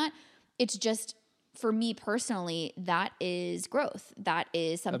doing that. It's just, for me personally, that is growth. That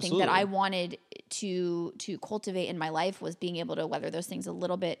is something that I wanted to cultivate in my life, was being able to weather those things with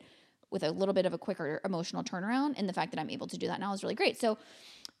a little bit of a quicker emotional turnaround. And the fact that I'm able to do that now is really great. So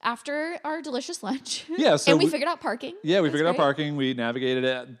after our delicious lunch, and we figured out parking. Yeah, we figured out parking. We navigated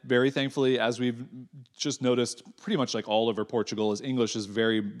it very thankfully, as we've just noticed pretty much like all over Portugal, is English is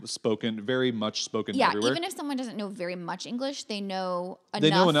very much spoken everywhere. Even if someone doesn't know very much English, they know enough.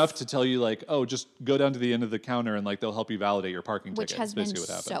 They know enough to tell you like, oh, just go down to the end of the counter and like they'll help you validate your parking ticket. Which has been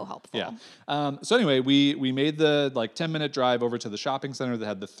so helpful. Yeah. So anyway, we made the like 10-minute drive over to the shopping center that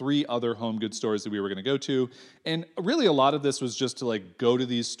had the 3 other home goods stores that we were going to go to. And really a lot of this was just to like go to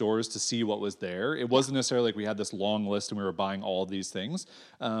these stores to see what was there. It wasn't necessarily like we had this long list and we were buying all of these things.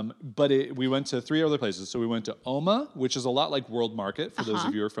 But we went to 3 other places. So we went to Oma, which is a lot like World Market for those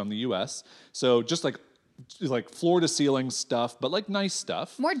of you who are from the US. So just like floor to ceiling stuff, but like nice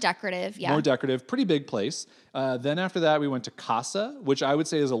stuff. More decorative, yeah. More decorative, pretty big place. Then after that, we went to Casa, which I would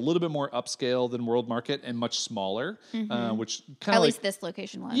say is a little bit more upscale than World Market and much smaller, which kind of at least this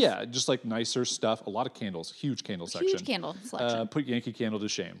location was. Yeah, just like nicer stuff. A lot of candles, huge candle section. Huge candle selection. Put Yankee Candle to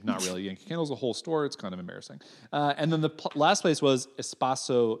shame. Not really. Yankee Candle's a whole store. It's kind of embarrassing. And then the last place was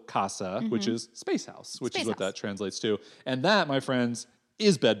Espaço Casa, which is Space House, which is what that translates to. And that, my friends,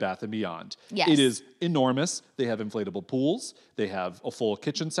 is Bed Bath & Beyond. Yes. It is enormous. They have inflatable pools. They have a full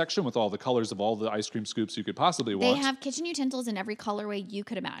kitchen section with all the colors of all the ice cream scoops you could possibly want. They have kitchen utensils in every colorway you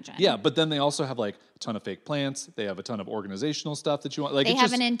could imagine. Yeah, but then they also have like a ton of fake plants. They have a ton of organizational stuff that you want. Like, they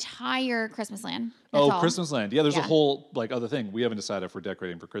have an entire Christmas land. Christmas land. Yeah, there's a whole like other thing. We haven't decided if we're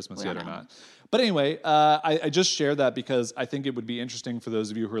decorating for Christmas yet or not. But anyway, I just share that because I think it would be interesting for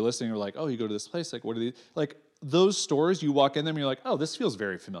those of you who are listening who are like, oh, you go to this place. Like, what are these? Like, those stores, you walk in them and you're like, oh, this feels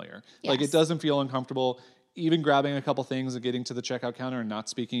very familiar. Yes. Like, it doesn't feel uncomfortable. Even grabbing a couple things and getting to the checkout counter and not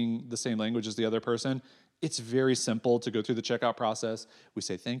speaking the same language as the other person, it's very simple to go through the checkout process. We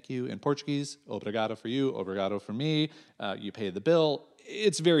say thank you in Portuguese, obrigado for you, obrigado for me. You pay the bill.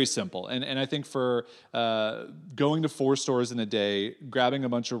 It's very simple. And I think for going to 4 stores in a day, grabbing a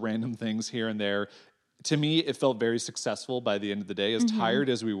bunch of random things here and there, to me, it felt very successful by the end of the day. As tired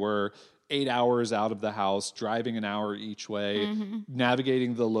as we were, 8 hours out of the house, driving an hour each way,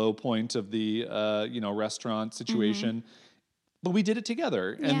 navigating the low point of the restaurant situation. But we did it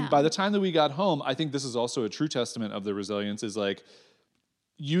together. And by the time that we got home, I think this is also a true testament of the resilience, is like,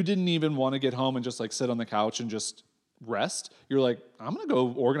 you didn't even want to get home and just like sit on the couch and just rest. You're like, I'm going to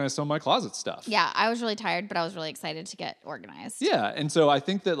go organize some of my closet stuff. Yeah, I was really tired, but I was really excited to get organized. Yeah, and so I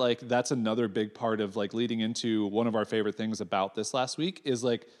think that like that's another big part of like leading into one of our favorite things about this last week is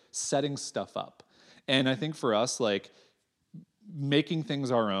like setting stuff up. And I think for us, like, making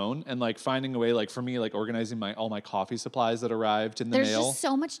things our own and like finding a way, like for me, like organizing all my coffee supplies that arrived in the mail. There's just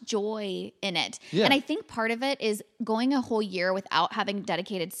so much joy in it. Yeah. And I think part of it is going a whole year without having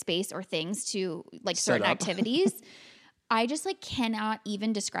dedicated space or things to like certain activities. I just like cannot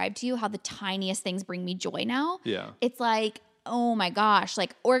even describe to you how the tiniest things bring me joy now. Yeah. It's like, oh my gosh,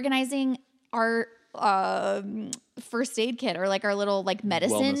 like organizing our first aid kit or like our little like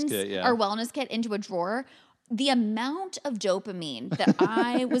medicines, our wellness kit into a drawer. The amount of dopamine that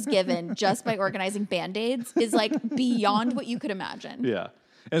I was given just by organizing Band-Aids is like beyond what you could imagine. Yeah.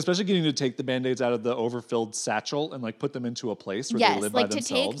 And especially getting to take the Band-Aids out of the overfilled satchel and like put them into a place where they live by themselves.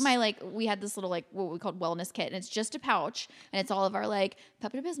 Yes, like to take my like, we had this little like what we called wellness kit, and it's just a pouch, and it's all of our like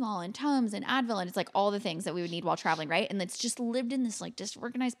Pepto-Bismol and Tums and Advil, and it's like all the things that we would need while traveling, right? And it's just lived in this like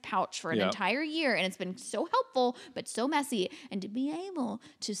disorganized pouch for an entire year, and it's been so helpful but so messy. And to be able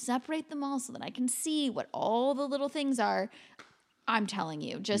to separate them all so that I can see what all the little things are, I'm telling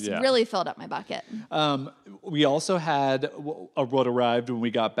you, just really filled up my bucket. We also had what arrived when we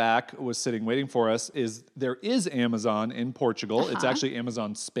got back was sitting waiting for us there is Amazon in Portugal. It's actually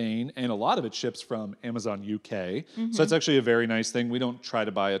Amazon Spain, and a lot of it ships from Amazon UK. So that's actually a very nice thing. We don't try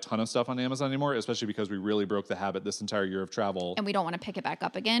to buy a ton of stuff on Amazon anymore, especially because we really broke the habit this entire year of travel. And we don't want to pick it back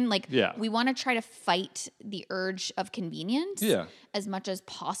up again. Like we want to try to fight the urge of convenience as much as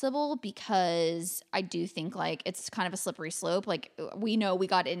possible, because I do think like it's kind of a slippery slope. Like we know we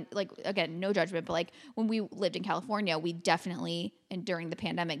got in, like, again, no judgment, but like when we lived in California, we definitely, and during the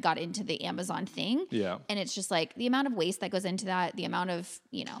pandemic, got into the Amazon thing. Yeah. And it's just like the amount of waste that goes into that, the amount of,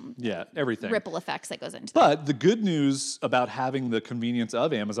 everything, ripple effects that goes into that. But the good news about having the convenience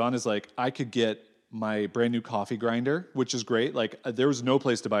of Amazon is like I could get my brand new coffee grinder, which is great. Like there was no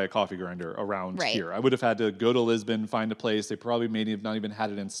place to buy a coffee grinder around here. I would have had to go to Lisbon, find a place. They probably maybe have not even had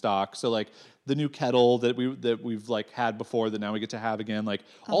it in stock. So like the new kettle that we've like had before that now we get to have again, like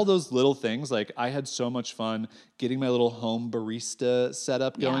all those little things. Like I had so much fun getting my little home barista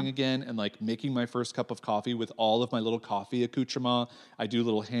setup going again, and like making my first cup of coffee with all of my little coffee accoutrement. I do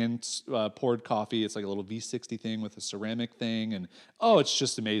little hand poured coffee. It's like a little V60 thing with a ceramic thing, and it's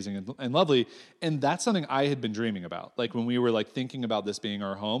just amazing and lovely. And that's something I had been dreaming about. Like when we were like thinking about this being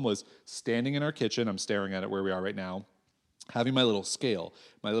our home, was standing in our kitchen. I'm staring at it where we are right now, having my little scale,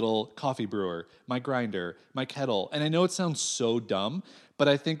 my little coffee brewer, my grinder, my kettle. And I know it sounds so dumb, but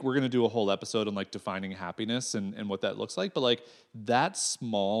I think we're going to do a whole episode on like defining happiness and what that looks like. But like that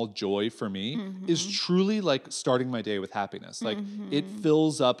small joy for me is truly like starting my day with happiness. Like it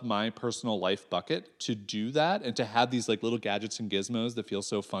fills up my personal life bucket to do that and to have these like little gadgets and gizmos that feel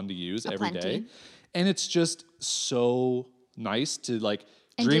so fun to use every day. And it's just so nice to like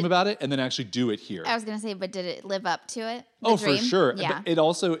dream about it and then actually do it here. I was going to say, but did it live up to it? Oh, dream? For sure. Yeah. But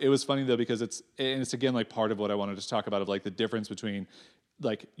it was funny though, because it's again, like part of what I wanted to talk about of like the difference between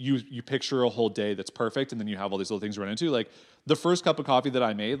like you picture a whole day that's perfect and then you have all these little things you run into. Like the first cup of coffee that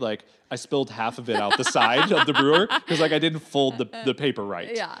I made, like I spilled half of it out the side of the brewer because like I didn't fold the paper right.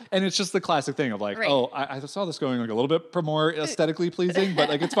 Yeah. And it's just the classic thing of like, I saw this going like a little bit more aesthetically pleasing, but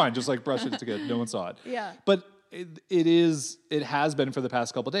like it's fine. Just like brush it together. No one saw it. Yeah. But it has been for the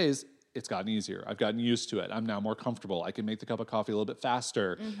past couple of days. It's gotten easier. I've gotten used to it. I'm now more comfortable. I can make the cup of coffee a little bit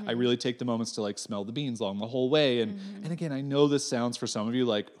faster. I really take the moments to like smell the beans along the whole way. And again, I know this sounds for some of you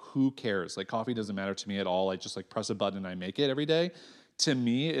like, who cares? Like coffee doesn't matter to me at all. I just like press a button and I make it every day. To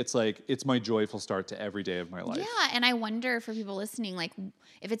me, it's like, it's my joyful start to every day of my life. Yeah. And I wonder for people listening, like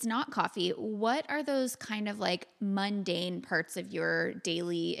if it's not coffee, what are those kind of like mundane parts of your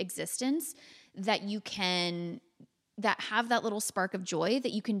daily existence that have that little spark of joy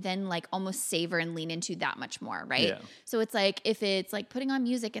that you can then like almost savor and lean into that much more, right? Yeah. So it's like, if it's like putting on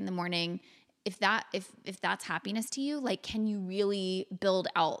music in the morning, if that's happiness to you, like, can you really build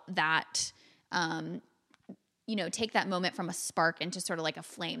out that, take that moment from a spark into sort of like a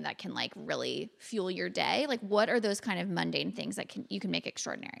flame that can like really fuel your day? Like what are those kind of mundane things that you can make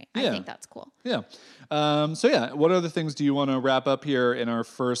extraordinary? I think that's cool. Yeah. What other things do you want to wrap up here in our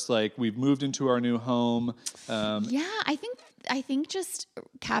first, like we've moved into our new home? I think just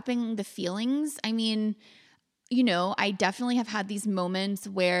capping the feelings. I mean, I definitely have had these moments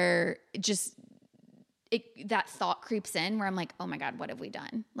where just that thought creeps in where I'm like, oh my God, what have we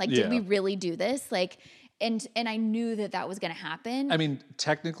done? Like, did we really do this? Like, and I knew that was going to happen. I mean,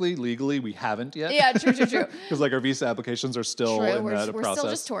 technically, legally, we haven't yet. Yeah, true. Because like our visa applications are still in that process. We're still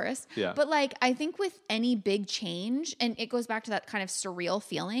just tourists. Yeah. But like, I think with any big change, and it goes back to that kind of surreal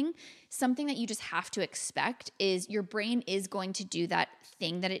feeling, something that you just have to expect is your brain is going to do that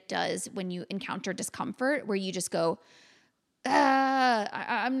thing that it does when you encounter discomfort, where you just go,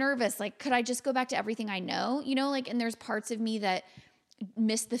 I'm nervous. Like, could I just go back to everything I know? You know, like, and there's parts of me that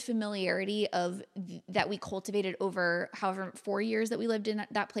miss the familiarity of that we cultivated over however 4 years that we lived in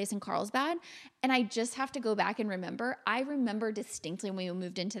that place in Carlsbad. And I just have to go back and remember. I remember distinctly when we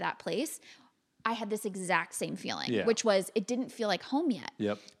moved into that place, I had this exact same feeling, which was it didn't feel like home yet.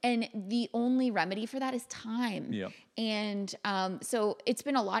 Yep. And the only remedy for that is time. Yep. And so it's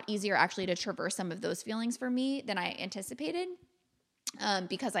been a lot easier actually to traverse some of those feelings for me than I anticipated.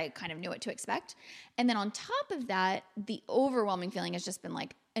 Because I kind of knew what to expect. And then on top of that, the overwhelming feeling has just been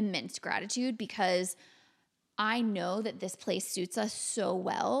like immense gratitude because I know that this place suits us so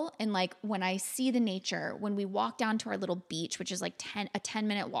well. And like when I see the nature, when we walk down to our little beach, which is like a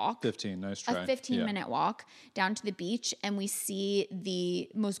 10-minute walk. 15, nice try. A 15-minute walk down to the beach, and we see the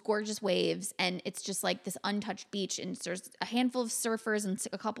most gorgeous waves, and it's just like this untouched beach, and there's a handful of surfers and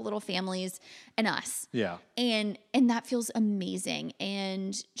a couple little families and us. Yeah. And that feels amazing.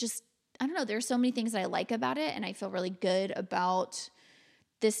 And just, I don't know, there's so many things that I like about it, and I feel really good about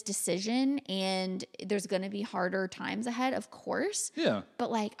this decision, and there's going to be harder times ahead, of course. Yeah. But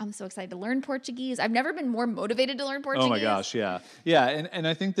like, I'm so excited to learn Portuguese. I've never been more motivated to learn Portuguese. Oh my gosh. Yeah. Yeah. And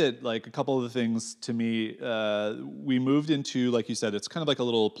I think that like a couple of the things to me, we moved into, like you said, it's kind of like a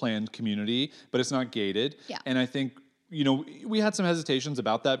little planned community, but it's not gated. Yeah. And I think, you know, we had some hesitations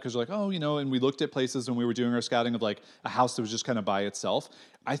about that because we're like, oh, you know, and we looked at places when we were doing our scouting of like a house that was just kind of by itself.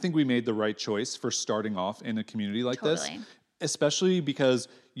 I think we made the right choice for starting off in a community like this. Especially because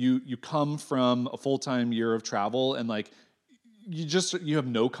you come from a full-time year of travel and like you have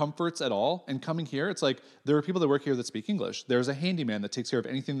no comforts at all. And coming here, it's like there are people that work here that speak English. There's a handyman that takes care of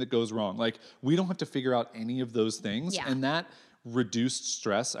anything that goes wrong. Like we don't have to figure out any of those things. Yeah. And that reduced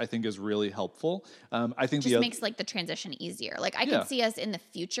stress, I think, is really helpful. I think just makes like the transition easier. Like I can see us in the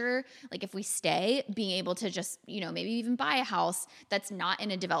future, like if we stay, being able to just, you know, maybe even buy a house that's not in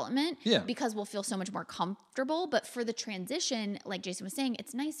a development because we'll feel so much more comfortable. But for the transition, like Jason was saying,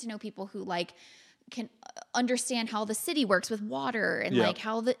 it's nice to know people who like can understand how the city works with water and like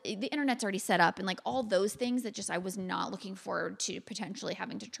how the internet's already set up and like all those things that just I was not looking forward to potentially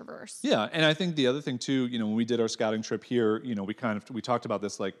having to traverse. Yeah. And I think the other thing too, you know, when we did our scouting trip here, you know, we talked about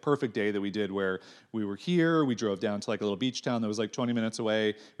this like perfect day that we did where we were here, we drove down to like a little beach town that was like 20 minutes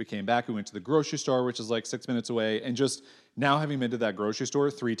away. We came back, we went to the grocery store, which is like 6 minutes away. And just now having been to that grocery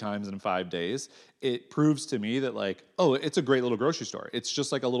store 3 times in 5 days, it proves to me that like, oh, it's a great little grocery store. It's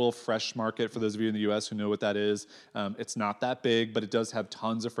just like a little fresh market for those of you in the US who know what that is. It's not that big, but it does have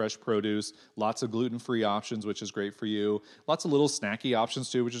tons of fresh produce, lots of gluten-free options, which is great for you. Lots of little snacky options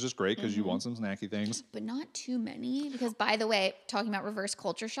too, which is just great because you want some snacky things. But not too many because, by the way, talking about reverse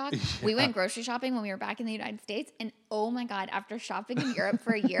culture shock, we went grocery shopping when we were back in the United States, and oh my God, after shopping in Europe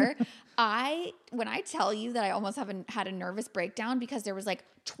for a year, when I tell you that I almost had a nervous breakdown because there was like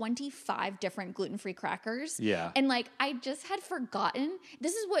 25 different gluten-free crackers. Yeah. And like, I just had forgotten.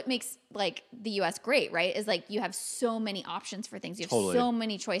 This is what makes like the US great, right? Is like you have so many options for things. You have so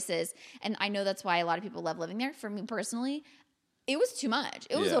many choices. And I know that's why a lot of people love living there. For me personally, it was too much.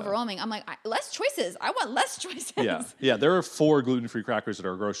 It was overwhelming. I'm like, less choices. I want less choices. Yeah. Yeah. There are 4 gluten-free crackers at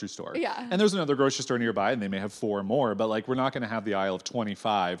our grocery store. Yeah. And there's another grocery store nearby and they may have 4 more, but like, we're not going to have the aisle of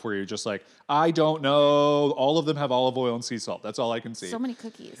 25 where you're just like, I don't know. All of them have olive oil and sea salt. That's all I can see. So many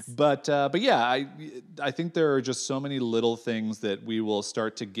cookies. But yeah, I think there are just so many little things that we will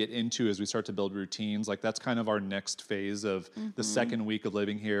start to get into as we start to build routines. Like that's kind of our next phase of the second week of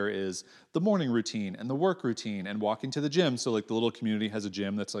living here is the morning routine and the work routine and walking to the gym. So like the little community has a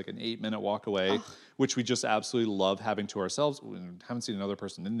gym that's like an 8-minute walk away, which we just absolutely love having to ourselves. We haven't seen another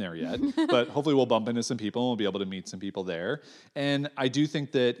person in there yet, but hopefully we'll bump into some people and we'll be able to meet some people there. And I do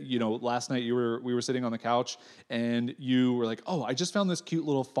think that, you know, last night we were sitting on the couch and you were like, oh, I just found this cute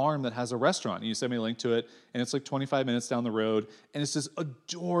little farm that has a restaurant. And you sent me a link to it and it's like 25 minutes down the road. And it's this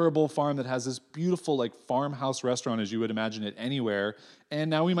adorable farm that has this beautiful like farmhouse restaurant as you would imagine it anywhere. And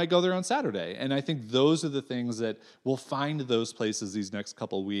now we might go there on Saturday. And I think those are the things that we'll find those places these next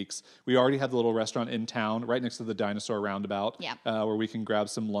couple of weeks. We already have the little restaurant in town right next to the dinosaur roundabout where we can grab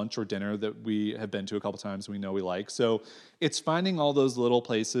some lunch or dinner that we have been to a couple times and we know we like. So it's finding all those little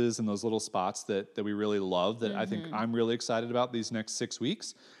places and those little spots that we really love that I think I'm really excited about these next 6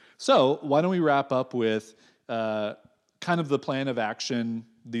 weeks. So why don't we wrap up with kind of the plan of action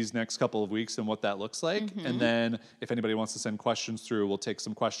these next couple of weeks and what that looks like. And then if anybody wants to send questions through, we'll take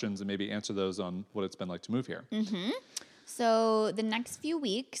some questions and maybe answer those on what it's been like to move here. So the next few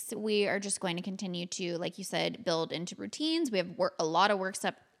weeks, we are just going to continue to, like you said, build into routines. We have a lot of work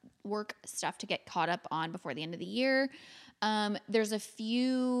stuff to get caught up on before the end of the year. There's a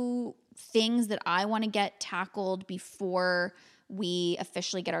few things that I want to get tackled before we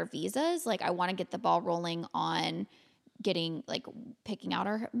officially get our visas. Like, I want to get the ball rolling on picking out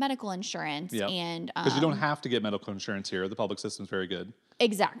our medical insurance. Yep. And because you don't have to get medical insurance here. The public system's very good.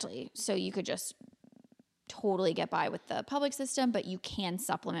 Exactly. So you could just totally get by with the public system, but you can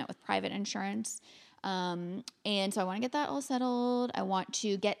supplement with private insurance. And so I want to get that all settled. I want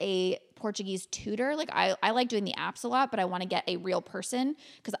to get a Portuguese tutor. Like, I like doing the apps a lot, but I want to get a real person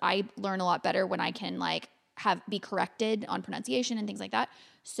because I learn a lot better when I can be corrected on pronunciation and things like that.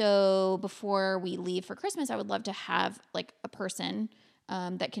 So before we leave for Christmas, I would love to have a person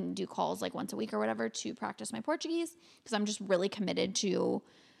that can do calls once a week or whatever to practice my Portuguese, because I'm just really committed to.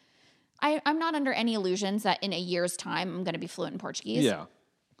 I'm not under any illusions that in a year's time I'm going to be fluent in Portuguese. Yeah.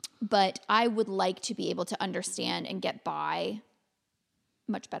 But I would like to be able to understand and get by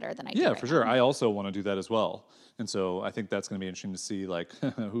much better than I do. Yeah, right for sure. now. I also want to do that as well. And so I think that's going to be interesting to see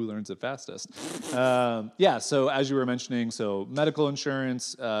who learns it fastest. So as you were mentioning, so medical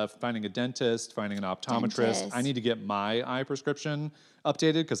insurance, finding a dentist, finding an optometrist. I need to get my eye prescription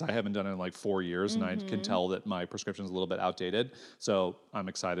updated because I haven't done it in 4 years, and I can tell that my prescription is a little bit outdated. So I'm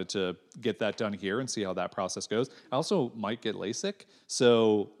excited to get that done here and see how that process goes. I also might get LASIK.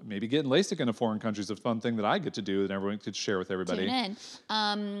 So maybe getting LASIK in a foreign country is a fun thing that I get to do and everyone could share with everybody. Tune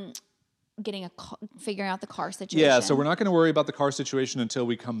in. Figuring out the car situation. Yeah, so we're not going to worry about the car situation until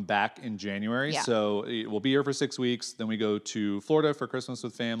we come back in January. Yeah. So we'll be here for 6 weeks. Then we go to Florida for Christmas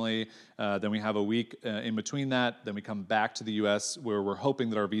with family. Then we have a week in between that. Then we come back to the U.S. where we're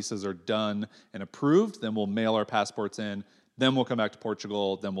hoping that our visas are done and approved. Then we'll mail our passports in. Then we'll come back to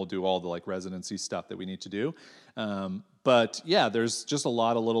Portugal. Then we'll do all the residency stuff that we need to do. But yeah, there's just a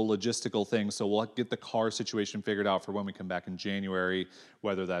lot of little logistical things. So we'll get the car situation figured out for when we come back in January,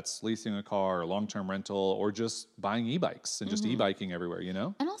 whether that's leasing a car or long-term rental or just buying e-bikes and just e-biking everywhere,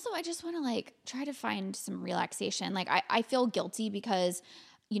 And also I just want to try to find some relaxation. I feel guilty because,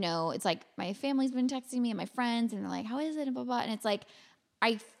 it's my family's been texting me and my friends and they're like, how is it? And blah, blah. And it's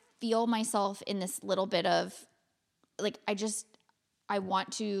I feel myself in this little bit of I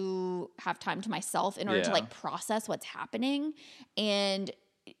want to have time to myself in order to process what's happening. And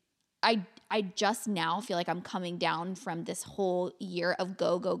I just now feel like I'm coming down from this whole year of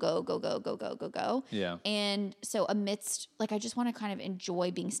go. Yeah. And so amidst, I just want to kind of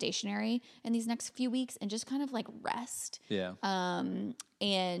enjoy being stationary in these next few weeks and just kind of rest. Yeah.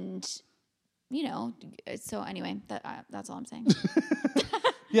 And, so anyway, that's all I'm saying.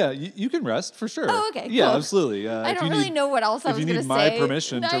 Yeah, you can rest for sure. Oh, okay. Yeah, cool. absolutely. I don't really know what else I was going to say. If you need my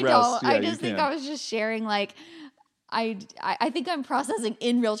permission to rest, don't. yeah, I just think I was just sharing I think I'm processing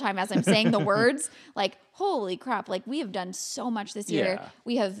in real time as I'm saying the words. Holy crap! We have done so much this year. Yeah.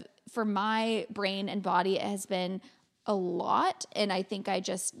 We have, for my brain and body, it has been a lot, and I think I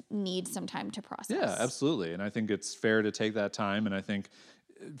just need some time to process. Yeah, absolutely. And I think it's fair to take that time, and I think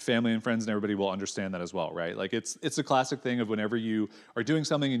family and friends and everybody will understand that as well, right? It's a classic thing of whenever you are doing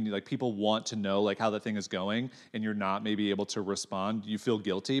something and people want to know how that thing is going and you're not maybe able to respond, you feel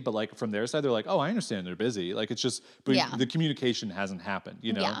guilty, but from their side they're like, oh, I understand they're busy. It's just, but the communication hasn't happened,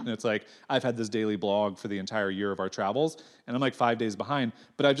 Yeah. And it's I've had this daily blog for the entire year of our travels and I'm 5 days behind,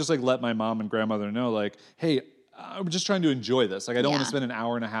 but I've just let my mom and grandmother know hey, I'm just trying to enjoy this. I don't want to spend an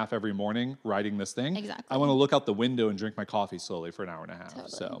hour and a half every morning riding this thing. Exactly. I want to look out the window and drink my coffee slowly for an hour and a half.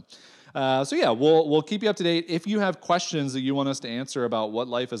 Totally. So yeah, we'll keep you up to date. If you have questions that you want us to answer about what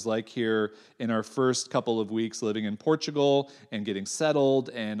life is like here in our first couple of weeks living in Portugal and getting settled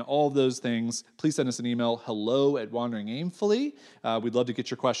and all of those things, please send us an email, hello@wanderingaimfully. We'd love to get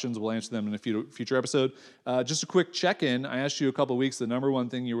your questions. We'll answer them in a future episode. Just a quick check-in. I asked you a couple of weeks the number one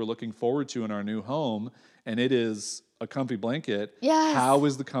thing you were looking forward to in our new home, and it is a comfy blanket. Yes. How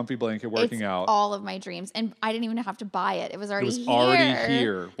is the comfy blanket working out? All of my dreams. And I didn't even have to buy it. It was already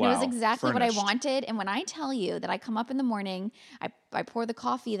here. Wow. And it was exactly Furnished. what I wanted. And when I tell you that I come up in the morning, I pour the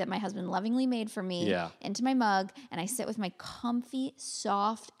coffee that my husband lovingly made for me into my mug, and I sit with my comfy,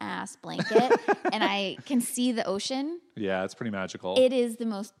 soft ass blanket and I can see the ocean. Yeah, it's pretty magical. It is the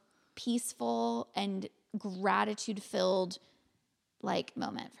most peaceful and gratitude-filled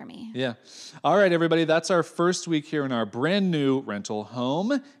moment for me. Yeah. All right, everybody. That's our first week here in our brand new rental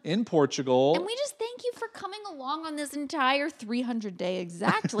home in Portugal. And we just thank you for coming along on this entire 300-day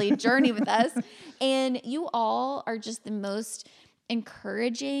exactly journey with us. And you all are just the most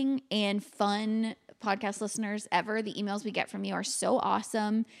encouraging and fun podcast listeners ever. The emails we get from you are so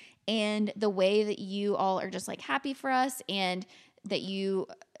awesome. And the way that you all are just happy for us, and that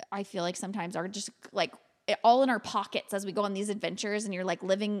I feel sometimes are just all in our pockets as we go on these adventures, and you're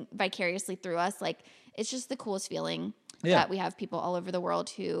living vicariously through us. It's just the coolest feeling. that we have people all over the world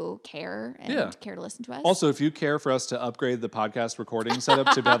who care and care to listen to us. Also, if you care for us to upgrade the podcast recording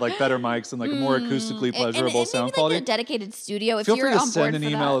setup to have like better mics and like a more acoustically pleasurable sound maybe quality, like a dedicated studio. If feel you're free to on send board an for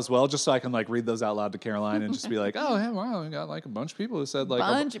email that. as well, just so I can like read those out loud to Caroline and just be like, oh, hey, wow, we got like a bunch of people who said like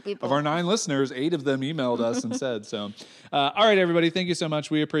of our 9 listeners, 8 of them emailed us and said so. All right, everybody, thank you so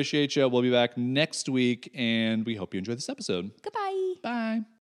much. We appreciate you. We'll be back next week, and we hope you enjoyed this episode. Goodbye. Bye.